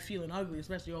everybody feeling ugly,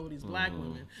 especially all of these black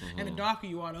women. And the darker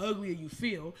you are, the uglier you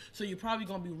feel. So you're probably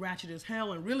going to be ratchet as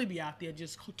hell and really be out there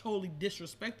just totally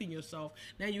disrespecting yourself.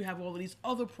 Now you have all of these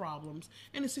other problems.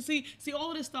 And see,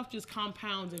 all of this stuff just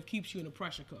compounds and keeps you in a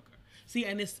pressure cooker. See,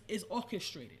 and it's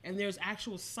orchestrated, and there's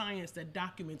actual science that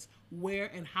documents where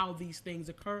and how these things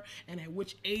occur and at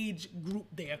which age group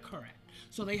they occur at.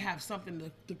 So they have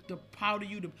something to powder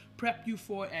you, to prep you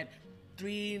for at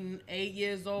 3 and 8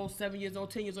 years old, 7 years old,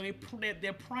 10 years old.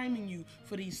 They're priming you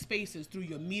for these spaces through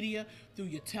your media, through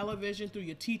your television, through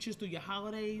your teachers, through your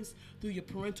holidays, through your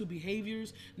parental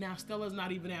behaviors. Now, Stella's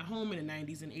not even at home in the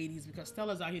 90s and 80s because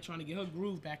Stella's out here trying to get her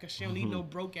groove back because she don't need no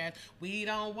broke ass. We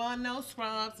don't want no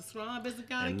scrubs. The scrub is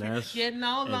gonna getting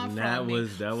all love from me.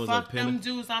 That was Fuck a them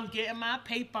dudes. I'm getting my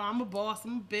paper. I'm a boss.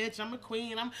 I'm a bitch. I'm a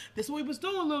queen. This is what we was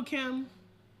doing, Lil' Kim.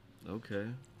 Okay.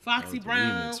 Foxy That was the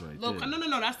Brown. remix right Lil- there.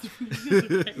 no, that's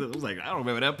the I was like, I don't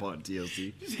remember that part of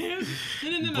TLC.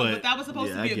 no. But, But that was supposed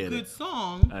yeah, to I be a get good it.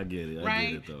 song. I get it. I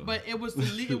right? get it though. But it was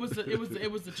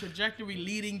the trajectory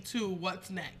leading to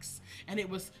what's next, and it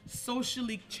was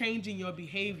socially changing your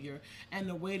behavior and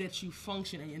the way that you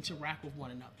function and interact with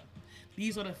one another.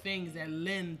 These are the things that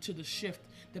lend to the shift,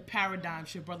 the paradigm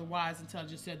shift. Brother Wise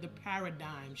Intelligence said the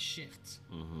paradigm shift.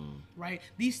 Right?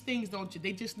 These things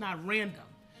they just not random.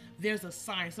 There's a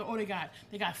science. So, they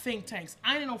got think tanks.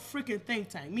 I ain't no freaking think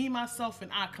tank. Me, myself, and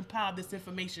I compiled this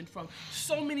information from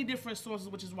so many different sources,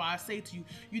 which is why I say to you,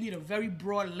 you need a very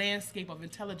broad landscape of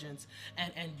intelligence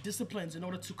and disciplines in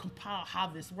order to compile how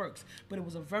this works. But it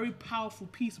was a very powerful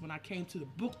piece when I came to the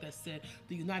book that said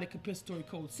the United Compensatory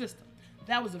Code System.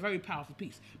 That was a very powerful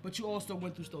piece. But you also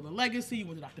went through Stolen Legacy, you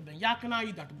went to Dr. Ben Yakana,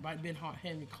 you Dr. Ben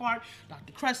Henry Clark,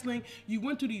 Dr. Kressling. You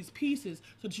went through these pieces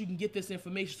so that you can get this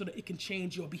information so that it can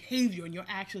change your behavior and your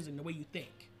actions and the way you think.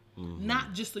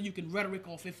 Not just so you can rhetoric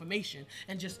off information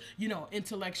and just,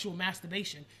 intellectual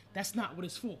masturbation. That's not what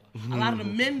it's for. A lot of the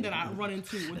men that I run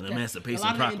into with Emancipation a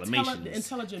lot of Proclamation the is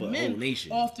for intelligent the men, whole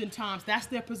nation. oftentimes that's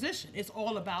their position. It's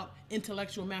all about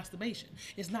intellectual masturbation.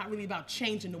 It's not really about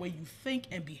changing the way you think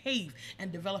and behave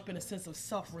and developing a sense of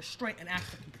self-restraint and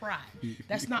African pride.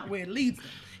 That's not where it leads them.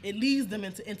 It leads them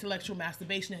into intellectual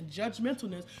masturbation and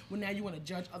judgmentalness when now you want to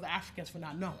judge other Africans for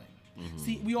not knowing.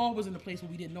 See, we all was in a place where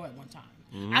we didn't know at one time.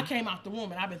 I came out the womb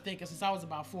and I've been thinking since I was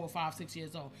about 4 or 5, 6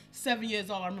 years old. 7 years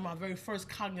old, I remember my very first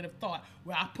cognitive thought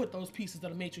where I put those pieces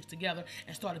of the matrix together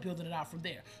and started building it out from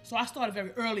there. So I started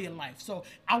very early in life. So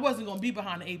I wasn't going to be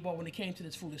behind the 8 ball when it came to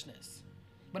this foolishness.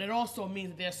 But it also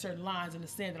means that there's certain lines in the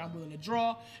sand that I'm willing to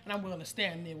draw, and I'm willing to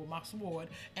stand there with my sword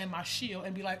and my shield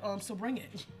and be like, so bring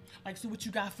it. Like, so what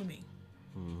you got for me?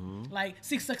 Like,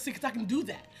 see, I can do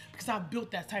that because I've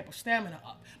built that type of stamina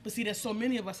up. But see, there's so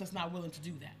many of us that's not willing to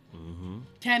do that.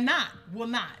 Cannot, will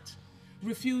not,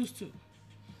 refuse to.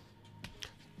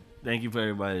 Thank you for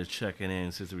everybody that's checking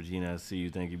in. Sister Regina, I see you.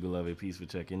 Thank you, beloved. Peace for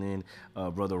checking in.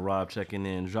 Brother Rob checking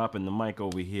in. Dropping the mic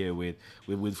over here with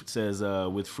says,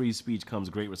 with free speech comes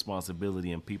great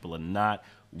responsibility, and people are not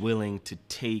willing to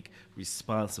take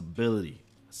responsibility.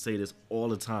 I say this all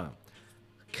the time.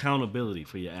 accountability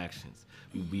for your actions.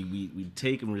 We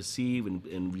take and receive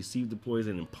and receive the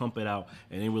poison and pump it out,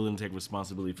 and then we're willing to take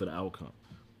responsibility for the outcome.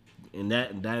 And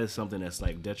that is something that's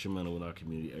like detrimental in our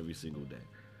community every single day.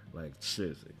 Like,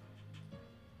 seriously.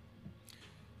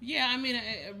 Yeah, I mean,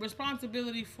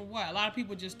 responsibility for what? A lot of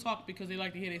people just talk because they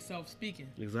like to hear themselves speaking.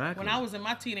 Exactly. When I was in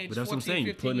my teenage, But that's 14, what I'm saying.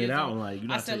 You're 15 putting it years out, old, like, you're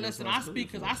not I said, taking listen, I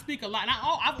speak because I responsibility speak a lot. And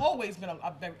I've always been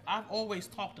I've always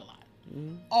talked a lot.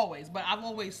 Always, but I've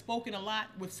always spoken a lot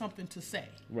with something to say.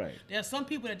 Right. There are some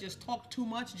people that just talk too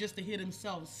much just to hear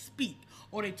themselves speak,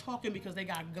 or they talking because they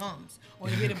got gums, or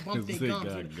they hear them bump their They gums.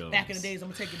 got gums. Back in the days, I'm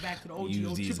gonna take it back to the OG, Use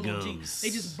old these triple OG. gums. They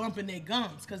just bumping their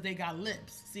gums because they got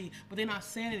lips. See, but they're not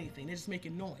saying anything. They're just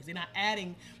making noise. They're not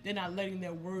adding. They're not letting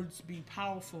their words be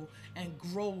powerful and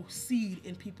grow seed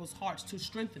in people's hearts to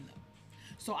strengthen them.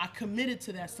 So I committed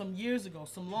to that some years ago,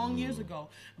 some long years ago,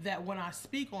 that when I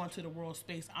speak onto the world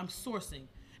space, I'm sourcing.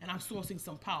 And I'm sourcing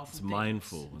some powerful things.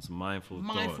 It's mindful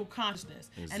Mindful thought.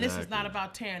 consciousness. And this is Exactly. not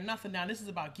about tearing nothing down. This is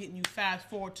about getting you fast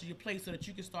forward to your place so that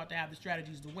you can start to have the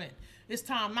strategies to win. It's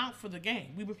time out for the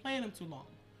game. We've been playing them too long.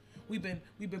 We've been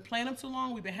playing them too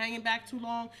long. We've been hanging back too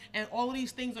long. And all of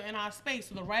these things are in our space.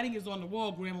 So the writing is on the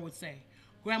wall, Grandma would say.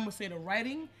 Grandma would say the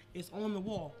writing is on the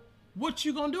wall. What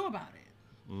you gonna do about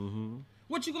it? Mm-hmm.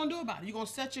 What you gonna do about it? You gonna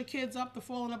set your kids up to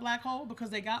fall in a black hole because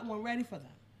they got one ready for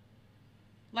them?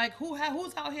 Like, who's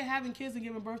out here having kids and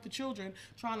giving birth to children,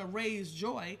 trying to raise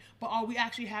joy, but are we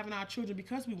actually having our children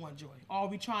because we want joy? Or are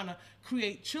we trying to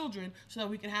create children so that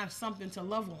we can have something to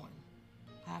love on?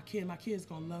 My kid's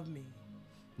gonna love me.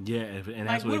 Yeah, and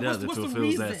that's Like, what it does. what's the It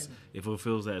reason?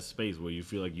 fulfills that space where you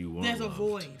feel like you want There's a loved.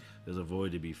 void. There's a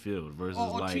void to be filled. Versus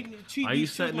Or like, treat are you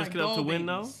these setting children this like kid up to doll win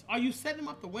though? babies. Are you setting them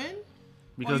up to win?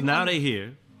 Because you now want- they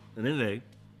here, and then they,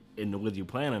 and whether you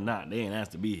plan or not, they ain't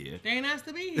asked to be here. They ain't asked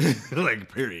to be here.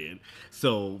 Like, period.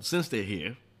 So since they're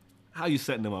here, how you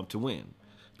setting them up to win?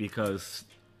 Because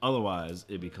otherwise,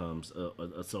 it becomes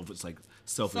a selfish.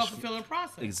 Self-fulfilling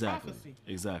process. Exactly. Prophecy.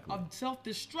 Exactly. Of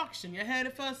self-destruction. You're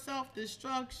headed for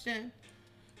self-destruction.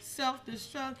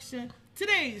 Self-destruction.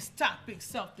 Today's topic,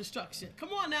 self-destruction. Come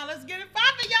on now, let's get it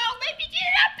poppin', y'all. Make me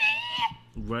get up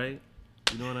here. Right?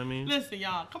 You know what I mean? Listen,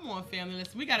 y'all. Come on, family.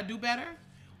 Listen, we got to do better.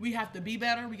 We have to be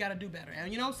better. We got to do better.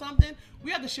 And you know something?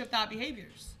 We have to shift our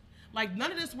behaviors. Like,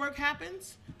 none of this work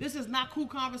happens. This is not cool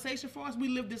conversation for us. We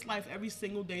live this life every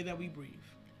single day that we breathe.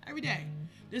 Every day.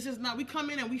 This is not, we come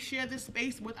in and we share this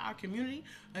space with our community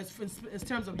in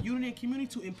terms of unity and community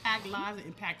to impact lives and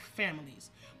impact families.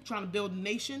 We're trying to build a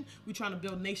nation. We're trying to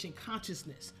build nation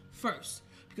consciousness first.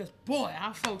 Because, boy,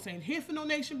 our folks ain't here for no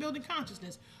nation building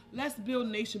consciousness. Let's build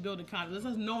nation building consciousness.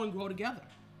 Let's know and grow together.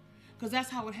 Because that's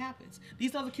how it happens.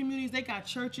 These other communities, they got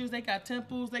churches, they got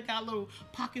temples, they got little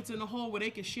pockets in the hole where they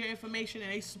can share information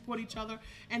and they support each other.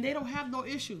 And they don't have no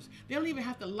issues. They don't even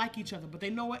have to like each other. But they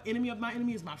know what? Enemy of my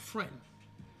enemy is my friend.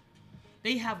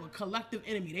 They have a collective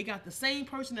enemy. They got the same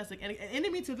person that's like an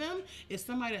enemy to them is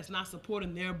somebody that's not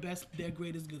supporting their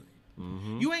greatest good.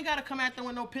 Mm-hmm. You ain't got to come at them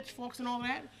with no pitchforks and all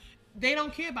that. They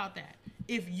don't care about that.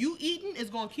 If you eating is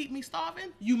going to keep me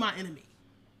starving, you my enemy.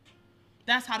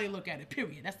 That's how they look at it,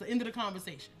 period. That's the end of the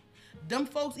conversation. Them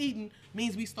folks eating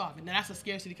means we starving. Now, that's a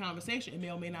scarcity conversation. It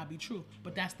may or may not be true,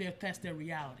 but that's their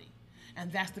reality.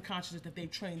 And that's the consciousness that they've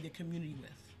trained their community with.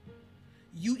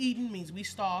 You eating means we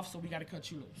starve, so we got to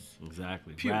cut you loose.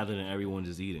 Exactly. Period. Rather than everyone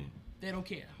just eating. They don't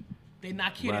care. They're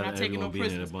not care. Rather They're not taking no everyone being in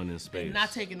prisoners. abundant space. They're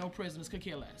not taking no prisoners. Could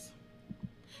care less.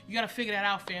 You got to figure that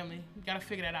out, family. You got to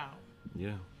figure that out.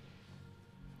 Yeah.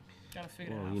 Got to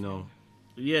figure Well, that out. you know,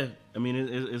 family. yeah. I mean,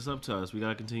 it's up to us. We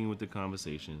gotta continue with the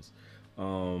conversations.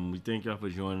 We thank y'all for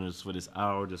joining us for this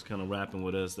hour, just kind of rapping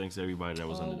with us. Thanks to everybody that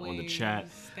was on the Always. chat.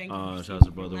 Thank you, Shout out to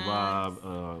Super Brother Max.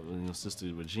 Rob, Sister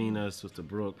Regina, Sister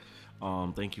Brooke.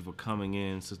 Thank you for coming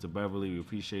in, Sister Beverly. We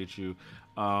appreciate you.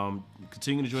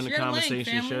 Continue to join the Share the link,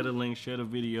 conversation. family. Share the link. Share the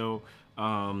video.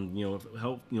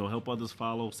 Help others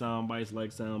follow sound bites,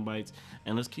 like sound bites,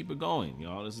 and let's keep it going,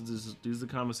 y'all. These are the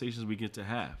conversations we get to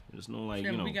have. There's no like,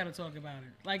 Yeah, we gotta talk about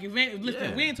it. Like, if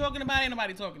we ain't talking about it, ain't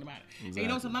nobody talking about it. Exactly. And you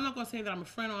know something? I'm not gonna say that I'm a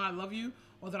friend or I love you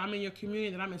or that I'm in your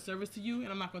community, that I'm in service to you, and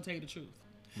I'm not gonna tell you the truth.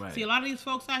 Right. See, a lot of these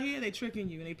folks out here, they tricking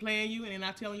you and they playing you and they're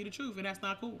not telling you the truth, and that's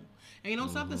not cool. And you know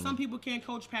something? Some people can't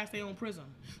coach past their own prism.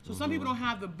 So some people don't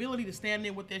have the ability to stand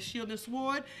there with their shield and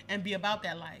sword and be about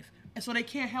that life, and so they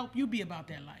can't help you be about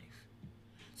that life.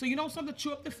 So you know something?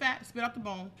 Chew up the fat, spit out the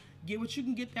bone, get what you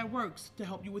can get that works to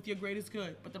help you with your greatest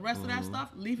good. But the rest of that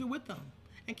stuff, leave it with them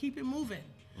and keep it moving.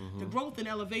 The growth and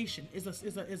elevation is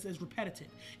repetitive.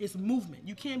 It's movement.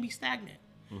 You can't be stagnant.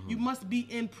 You must be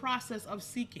in process of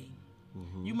seeking.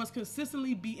 You must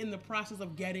consistently be in the process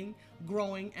of getting,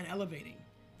 growing, and elevating.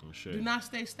 Sure. Do not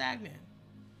stay stagnant.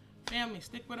 Family,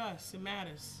 stick with us. It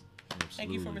matters. Absolutely.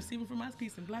 Thank you for receiving from us.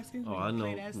 Peace and blessings. Oh, We I gonna know.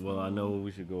 play that Well, I song. know what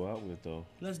we should go out with though.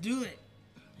 Let's do it.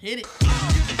 Hit it.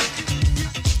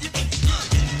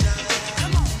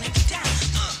 Come on, make it down.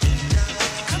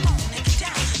 Come on, make it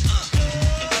down.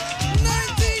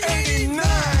 1989,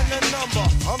 the number,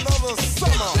 another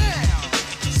summer.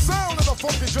 Sound of the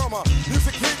funky drummer.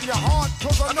 Music hitting your heart,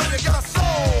 cause I know you got a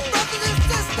soul.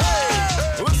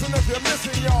 Hey, listen if you're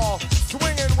missing, y'all.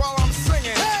 Swinging while I'm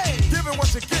singing. Hey, giving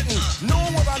what you're getting.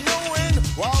 Knowing what I know in.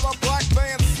 While the black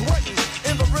band's sweating.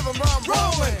 In the rhythm I'm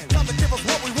rolling. Gotta give us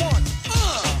what we want.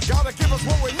 Gotta give us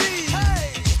what we need.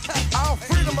 Hey, our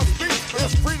freedom of speech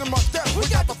is freedom of death. We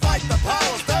got to fight the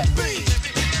powers that be.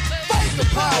 Fight the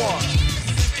power.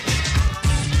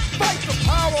 Fight the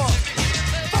power.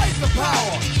 Fight the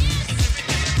power.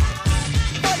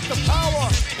 Fight the power.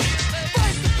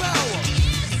 Fight the power.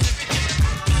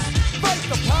 Fight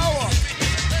the power.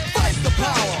 Fight the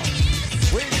power.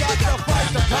 We got to fight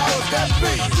the powers that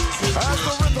be. As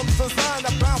the rhythm's designed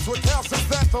to bounce with calcium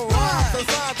that the rhyme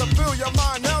designed to fill your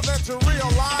mind. Now that you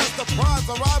realize the prize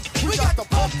arrives, we got to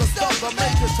pump the stuff to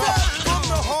make it tough. From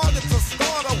the heart, it's a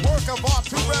start, a work of art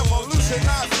to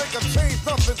revolutionize